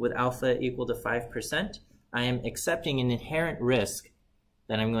with alpha equal to 5%, I am accepting an inherent risk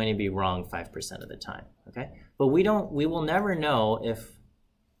that I'm going to be wrong 5% of the time, okay? But we will never know if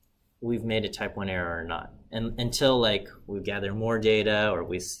we've made a type 1 error or not, and until like we gather more data or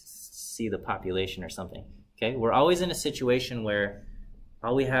we see the population or something, okay? We're always in a situation where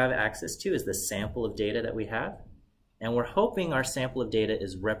all we have access to is the sample of data that we have, and we're hoping our sample of data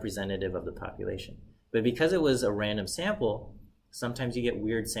is representative of the population. But because it was a random sample, sometimes you get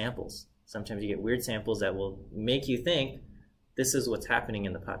weird samples. Sometimes you get weird samples that will make you think this is what's happening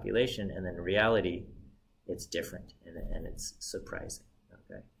in the population, and then in reality, it's different and it's surprising.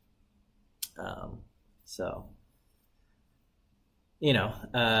 Okay,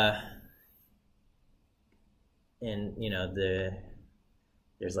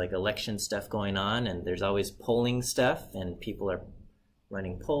 there's like election stuff going on, and there's always polling stuff, and people are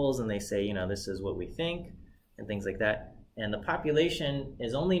running polls, and they say, you know, this is what we think, and things like that. And the population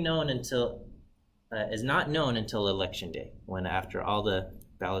is only known until is not known until election day, when after all the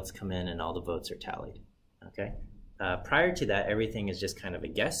ballots come in and all the votes are tallied. Okay. Prior to that, everything is just kind of a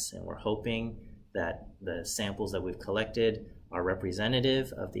guess, and we're hoping that the samples that we've collected are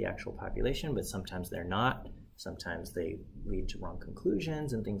representative of the actual population, but sometimes they're not. Sometimes they lead to wrong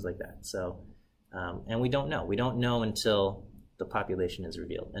conclusions and things like that. So, and we don't know. We don't know until the population is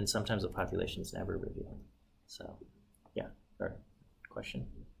revealed, and sometimes the population is never revealed. So, yeah, question?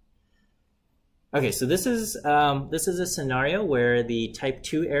 Okay, so this is a scenario where the type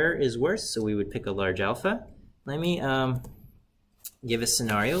 2 error is worse, so we would pick a large alpha. Let me give a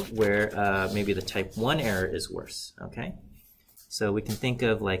scenario where maybe the type 1 error is worse, okay? So we can think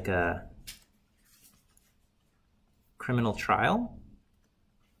of like a criminal trial,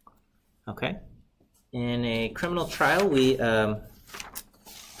 okay? In a criminal trial, we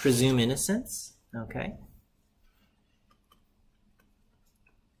presume innocence, okay?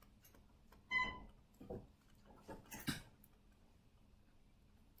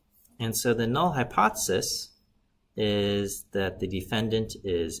 And so the null hypothesis is that the defendant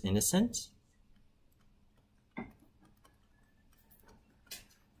is innocent.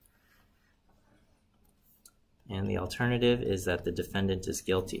 And the alternative is that the defendant is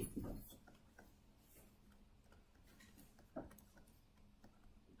guilty.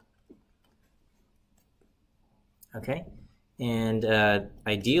 Okay, and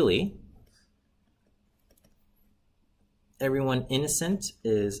ideally, everyone innocent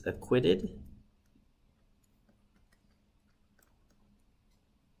is acquitted.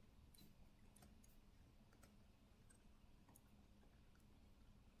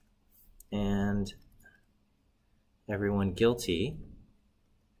 And everyone guilty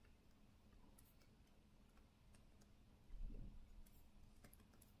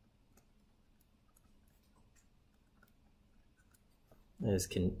is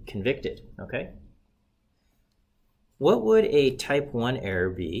convicted, okay? What would a type 1 error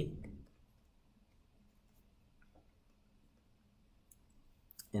be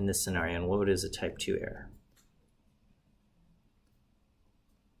in this scenario, and what is a type 2 error?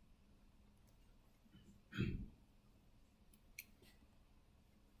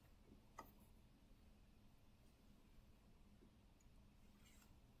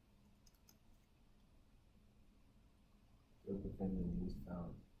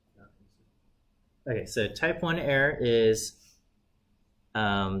 Okay, so type 1 error is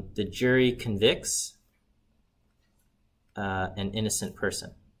the jury convicts an innocent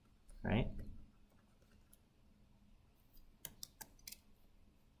person, right?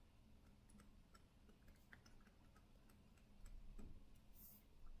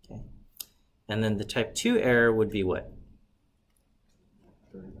 Okay, and then the type 2 error would be what?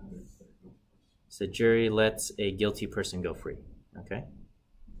 So jury lets a guilty person go free, okay?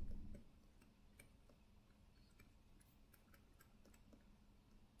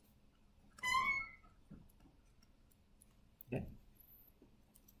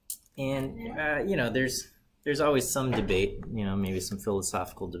 And you know, there's always some debate, you know, maybe some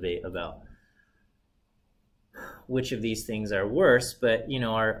philosophical debate about which of these things are worse. But you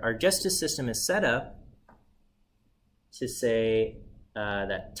know, our justice system is set up to say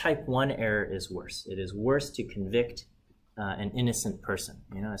that type 1 error is worse. It is worse to convict an innocent person.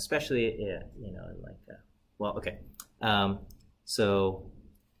 You know, especially you know, like well, okay. So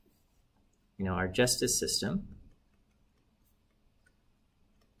you know, our justice system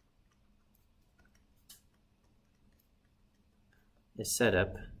is set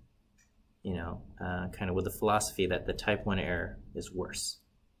up, you know, kind of with the philosophy that the type 1 error is worse.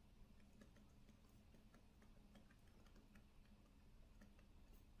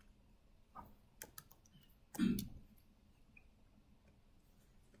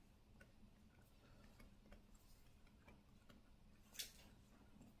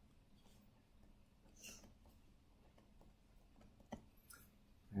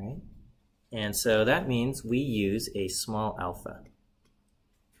 All right, and so that means we use a small alpha.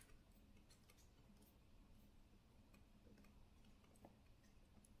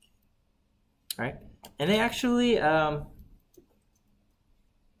 Right, and they actually, or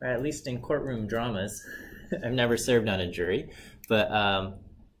at least in courtroom dramas, I've never served on a jury, but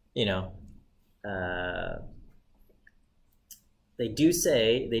you know, they do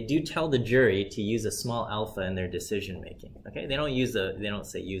tell the jury to use a small alpha in their decision making. Okay, they don't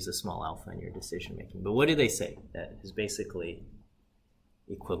say use a small alpha in your decision making, but what do they say that is basically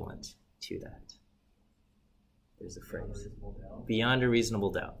equivalent to that? There's a phrase. Beyond a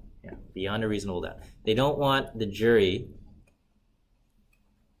reasonable doubt. Yeah, beyond a reasonable doubt. They don't want the jury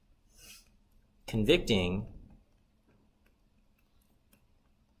convicting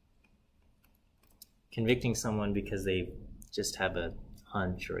someone because they just have a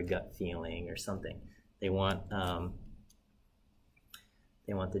hunch or a gut feeling or something. They want the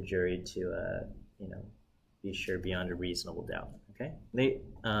jury to be sure beyond a reasonable doubt. Okay,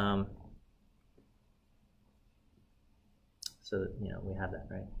 so we have that,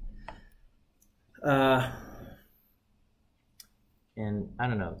 right? And I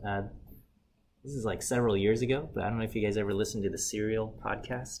don't know. This is like several years ago, but I don't know if you guys ever listened to the Serial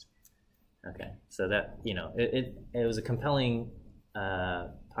podcast. Okay, so that it was a compelling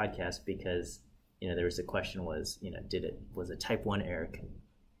podcast because there was a question was was a type 1 error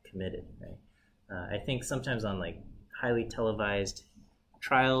committed, right? I think sometimes on like highly televised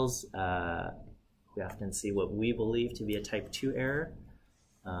trials, we often see what we believe to be a type 2 error,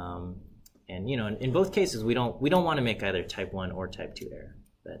 and in both cases we don't want to make either type 1 or type 2 error,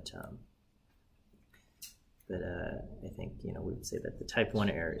 but I think we would say that the type 1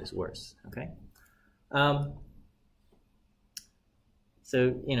 error is worse. Okay.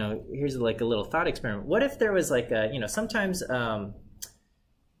 So here's like a little thought experiment. What if there was like sometimes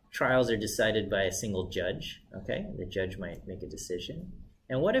trials are decided by a single judge. Okay, the judge might make a decision.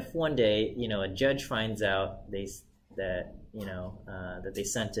 And what if one day a judge finds out that they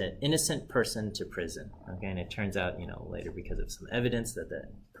sent an innocent person to prison. Okay, and it turns out later because of some evidence that the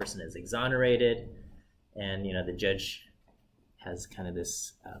person is exonerated. And the judge has kind of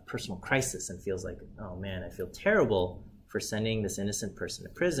this personal crisis and feels like, oh man, I feel terrible for sending this innocent person to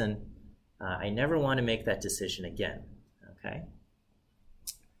prison. I never want to make that decision again. Okay.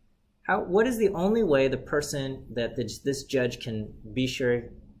 What is the only way the person that this judge can be sure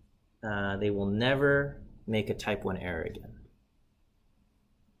they will never make a type 1 error again?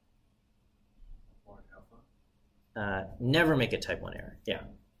 Never make a type 1 error. Yeah.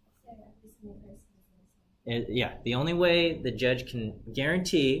 Yeah, the only way the judge can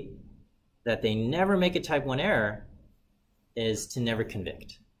guarantee that they never make a type 1 error is to never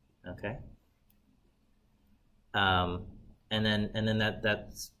convict. Okay. And then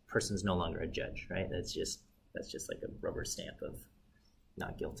that person's no longer a judge, right? That's just like a rubber stamp of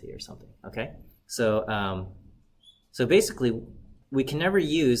not guilty or something. Okay. So so basically, we can never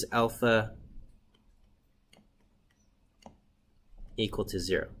use alpha equal to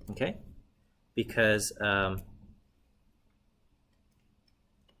 0. Okay. Because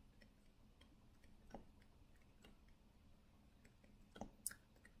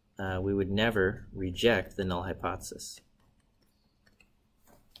we would never reject the null hypothesis.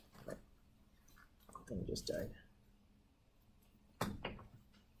 Thing just died.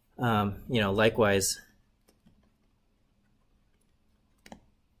 Likewise,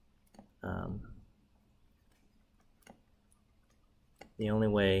 the only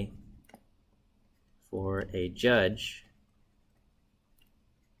way for a judge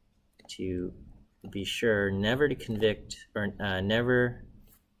to be sure never to convict or never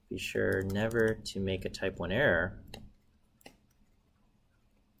to make a type 1 error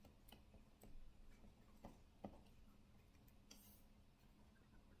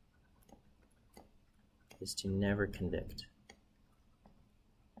is to never convict.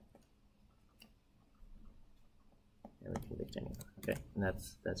 Never convict anyone. Okay, and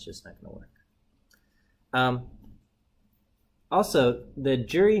that's just not going to work. Also, the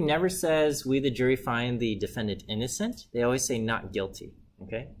jury never says we, the jury, find the defendant innocent. They always say not guilty.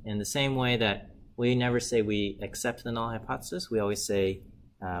 Okay, in the same way that we never say we accept the null hypothesis, we always say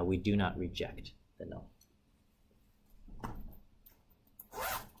we do not reject the null.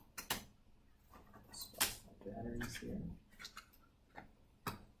 Batteries here.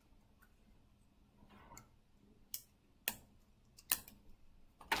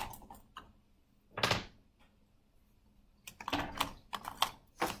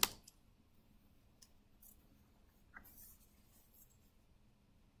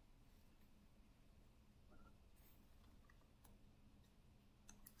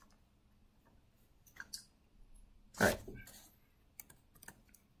 All right.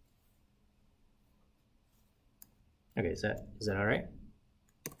 Okay, is that all right?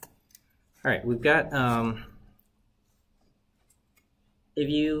 All right, we've got, if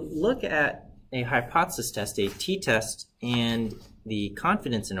you look at a hypothesis test, a t-test, and the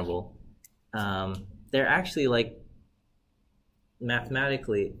confidence interval, they're actually like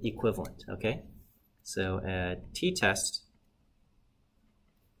mathematically equivalent, okay? So a t-test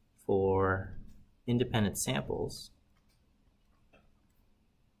for independent samples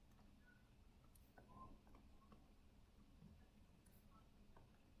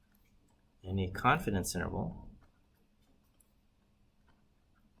in a confidence interval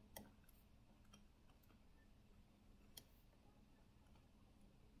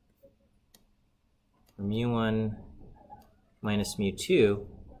where mu1 minus mu2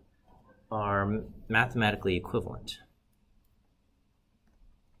 are mathematically equivalent.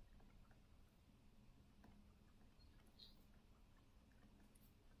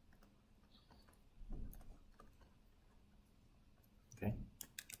 Okay.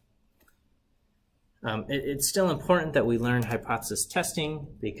 It's still important that we learn hypothesis testing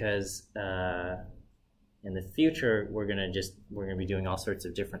because in the future we're going to be doing all sorts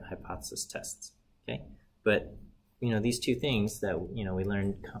of different hypothesis tests. Okay, but these two things that we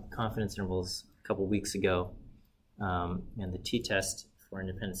learned confidence intervals a couple weeks ago, and the t-test for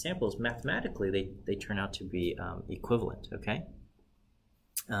independent samples, mathematically they turn out to be equivalent. Okay,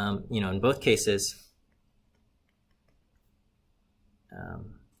 in both cases,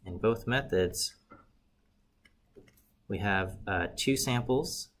 in both methods, we have two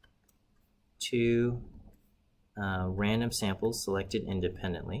samples, two random samples selected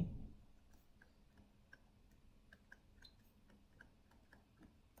independently.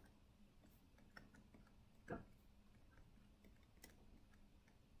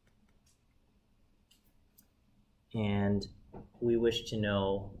 And we wish to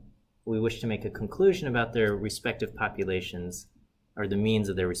make a conclusion about their respective populations, or the means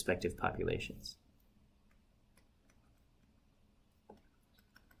of their respective populations.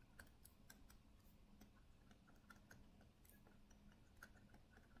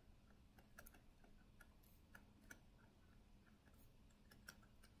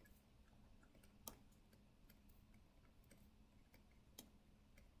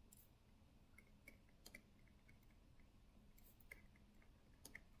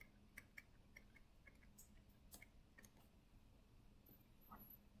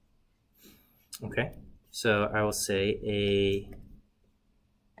 Okay, so I will say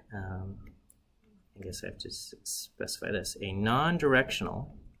I guess I have to specify this, a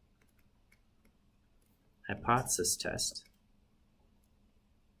non-directional hypothesis test.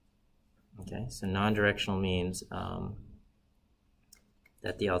 Okay, so non-directional means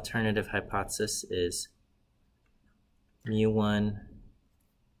that the alternative hypothesis is mu1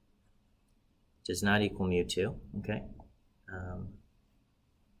 does not equal mu2. Okay.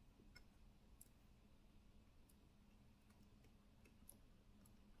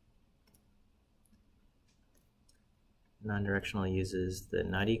 Non-directional uses the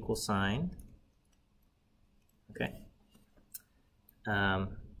not equal sign. Okay.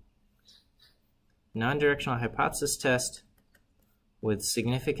 Non-directional hypothesis test with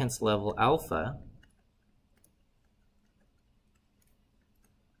significance level alpha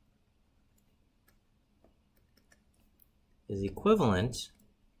is equivalent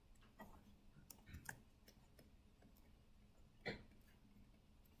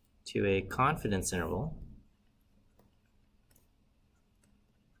to a confidence interval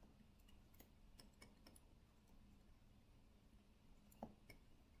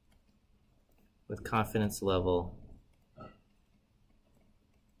with confidence level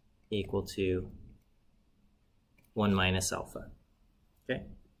equal to 1 minus alpha. Okay?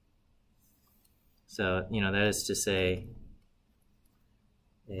 So, that is to say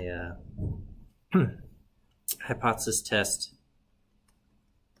a hypothesis test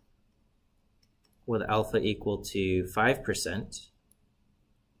with alpha equal to 5%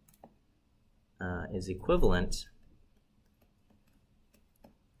 is equivalent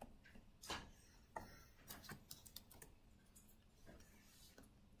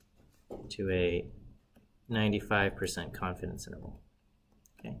to a 95% confidence interval.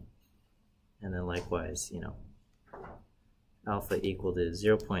 Okay, and then likewise, alpha equal to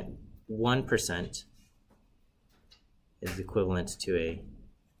 0.1% is equivalent to a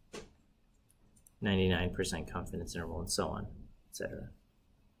 99% confidence interval, and so on, etc.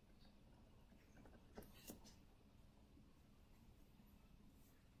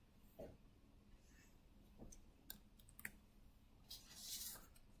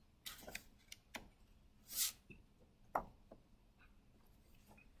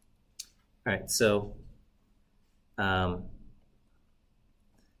 All right, so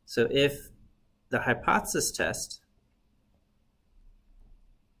if the hypothesis test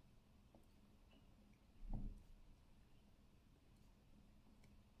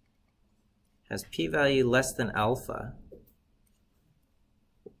has p-value less than alpha,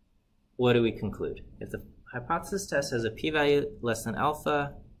 what do we conclude? If the hypothesis test has a p-value less than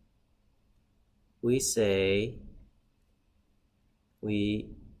alpha, we say we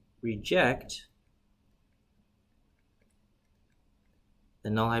reject the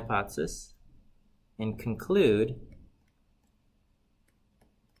null hypothesis and conclude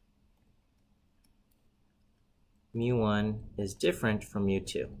mu1 is different from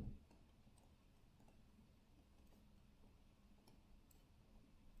mu2.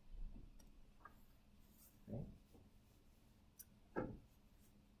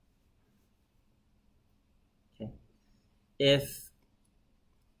 Okay. If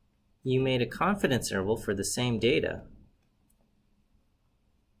you made a confidence interval for the same data,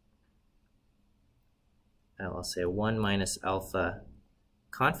 I'll say 1 minus alpha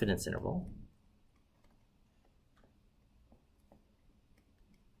confidence interval,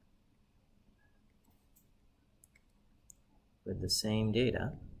 with the same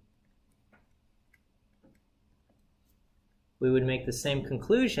data, we would make the same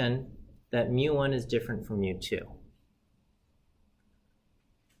conclusion that mu1 is different from mu2.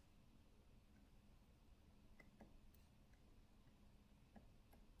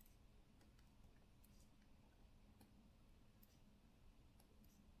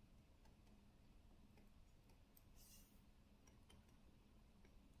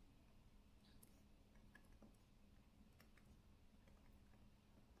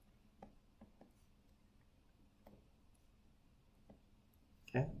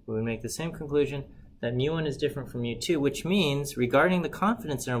 Okay, we would make the same conclusion that mu1 is different from mu2, which means regarding the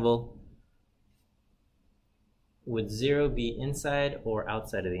confidence interval, would 0 be inside or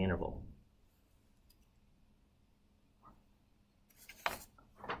outside of the interval?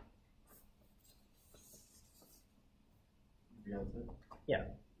 Yeah,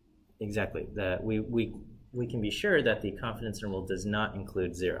 exactly. We can be sure that the confidence interval does not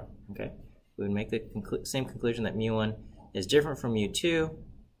include 0. Okay, we would make the same conclusion that mu1 is different from mu2,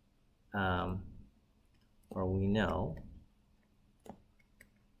 or we know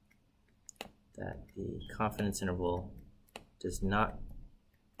that the confidence interval does not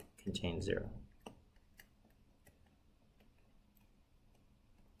contain 0.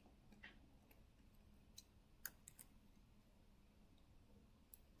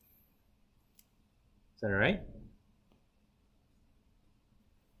 Is that all right?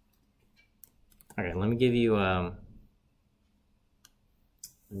 All right, let me give you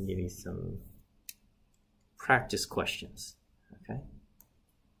some practice questions, okay?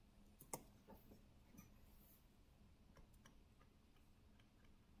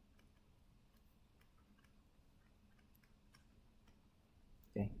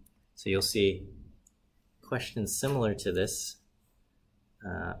 Okay, so you'll see questions similar to this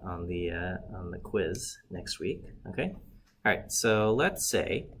on the quiz next week, okay? All right, so let's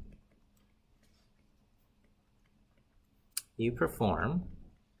say you perform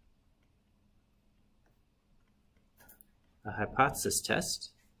a hypothesis test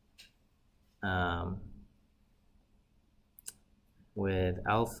with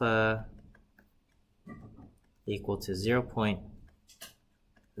alpha equal to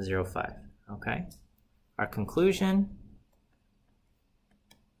 0.05, okay? Our conclusion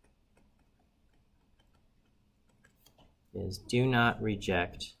is do not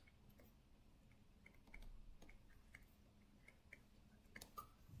reject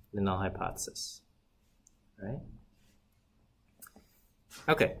the null hypothesis, right?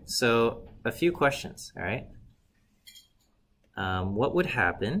 Okay, so a few questions, all right? What would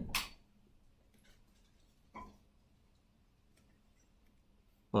happen?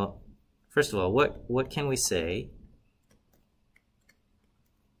 Well, first of all, what can we say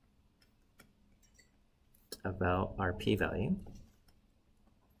about our p-value?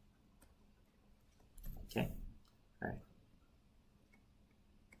 Okay, all right.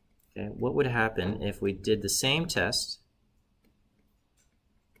 Okay, what would happen if we did the same test?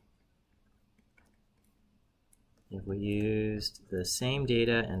 If we used the same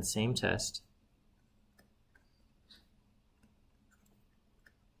data and same test,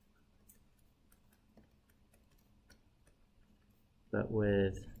 but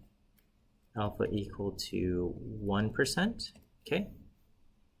with alpha equal to 1%, okay?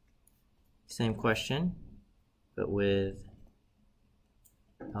 Same question, but with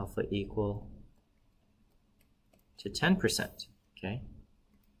alpha equal to 10%, okay?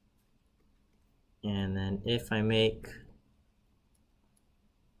 And then if I make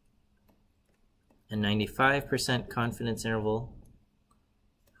a 95% confidence interval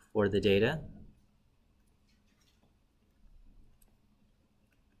for the data,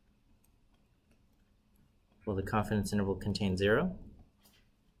 will the confidence interval contain 0?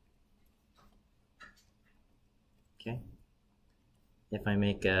 Okay. If I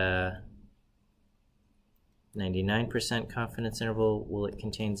make a 99% confidence interval, will it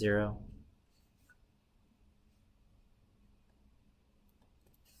contain 0?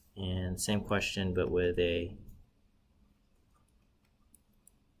 And same question, but with a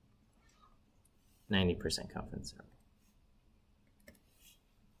 90% confidence interval.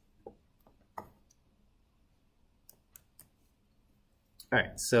 All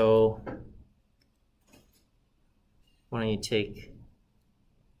right, so why don't you take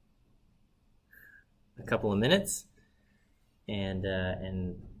a couple of minutes and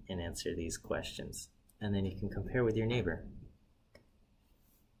answer these questions, and then you can compare with your neighbor.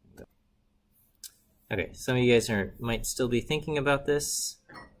 Okay, some of you guys might still be thinking about this,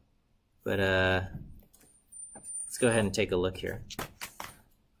 but let's go ahead and take a look here.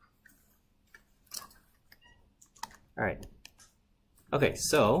 All right. Okay,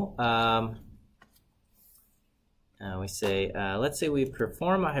 so we say, let's say we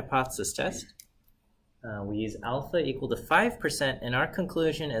perform a hypothesis test. We use alpha equal to 5%, and our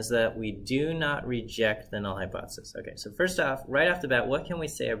conclusion is that we do not reject the null hypothesis. Okay, so first off, right off the bat, what can we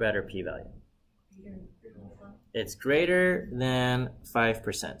say about our p-value? It's greater than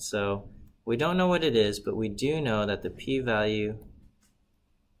 5%. So we don't know what it is, but we do know that the p-value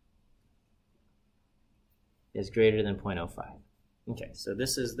is greater than 0.05. Okay, so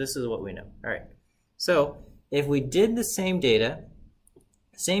this is what we know. All right. So if we did the same data,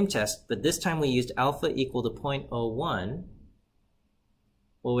 same test, but this time we used alpha equal to 0.01,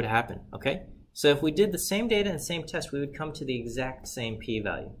 what would happen? Okay, so if we did the same data and same test, we would come to the exact same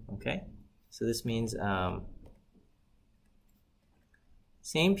p-value. Okay, so this means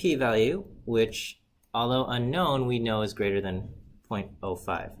same p-value, which, although unknown, we know is greater than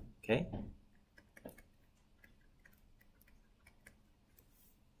 0.05. Okay.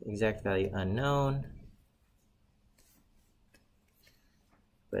 Exact value unknown,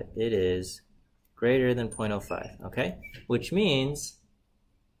 but it is greater than 0.05, okay? Which means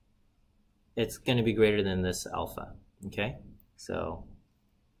it's going to be greater than this alpha, okay? So,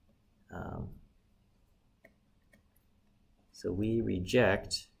 we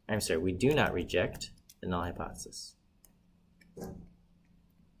do not reject the null hypothesis.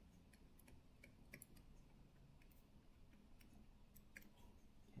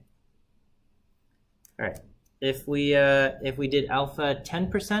 All right, if we did alpha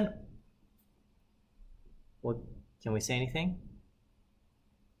 10%, what can we say anything?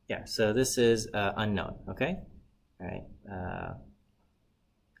 Yeah, so this is unknown. Okay, all right.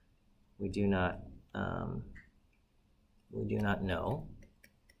 We do not know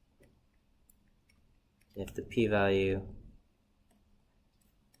if the p-value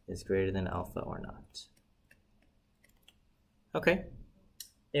is greater than alpha or not. Okay.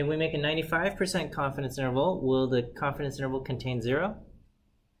 If we make a 95% confidence interval, will the confidence interval contain 0?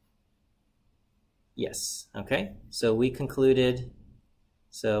 Yes. Okay. So we concluded,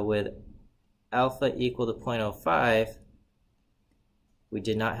 so with alpha equal to 0.05, we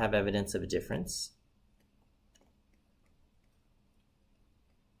did not have evidence of a difference.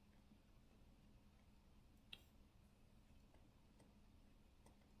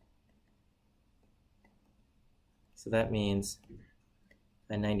 So that means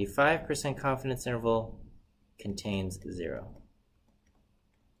a 95% confidence interval contains 0.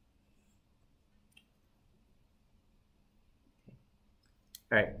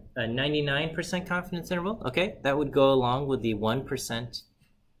 All right, a 99% confidence interval, okay, that would go along with the 1%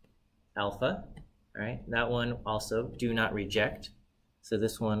 alpha. All right, that one also do not reject, so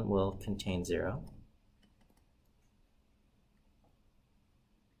this one will contain 0.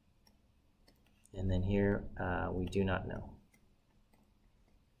 And then here we do not know.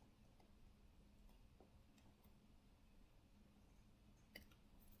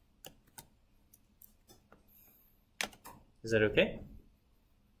 Is that okay?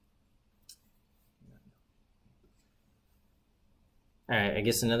 All right, I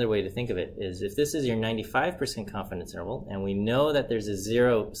guess another way to think of it is if this is your 95% confidence interval, and we know that there's a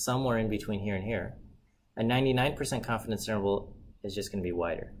 0 somewhere in between here and here, a 99% confidence interval is just going to be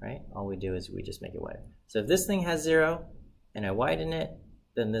wider, right? All we do is we just make it wider. So if this thing has 0 and I widen it,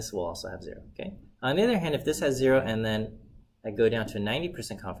 then this will also have 0, okay? On the other hand, if this has 0 and then I go down to a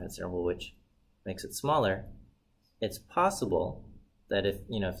 90% confidence interval, which makes it smaller, it's possible that if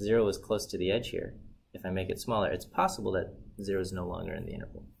 0 is close to the edge here, if I make it smaller, it's possible that 0 is no longer in the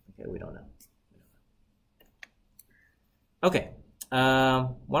interval. Okay, we don't know. Okay, why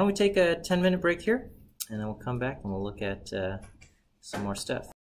don't we take a 10-minute break here, and then we'll come back and we'll look at some more stuff.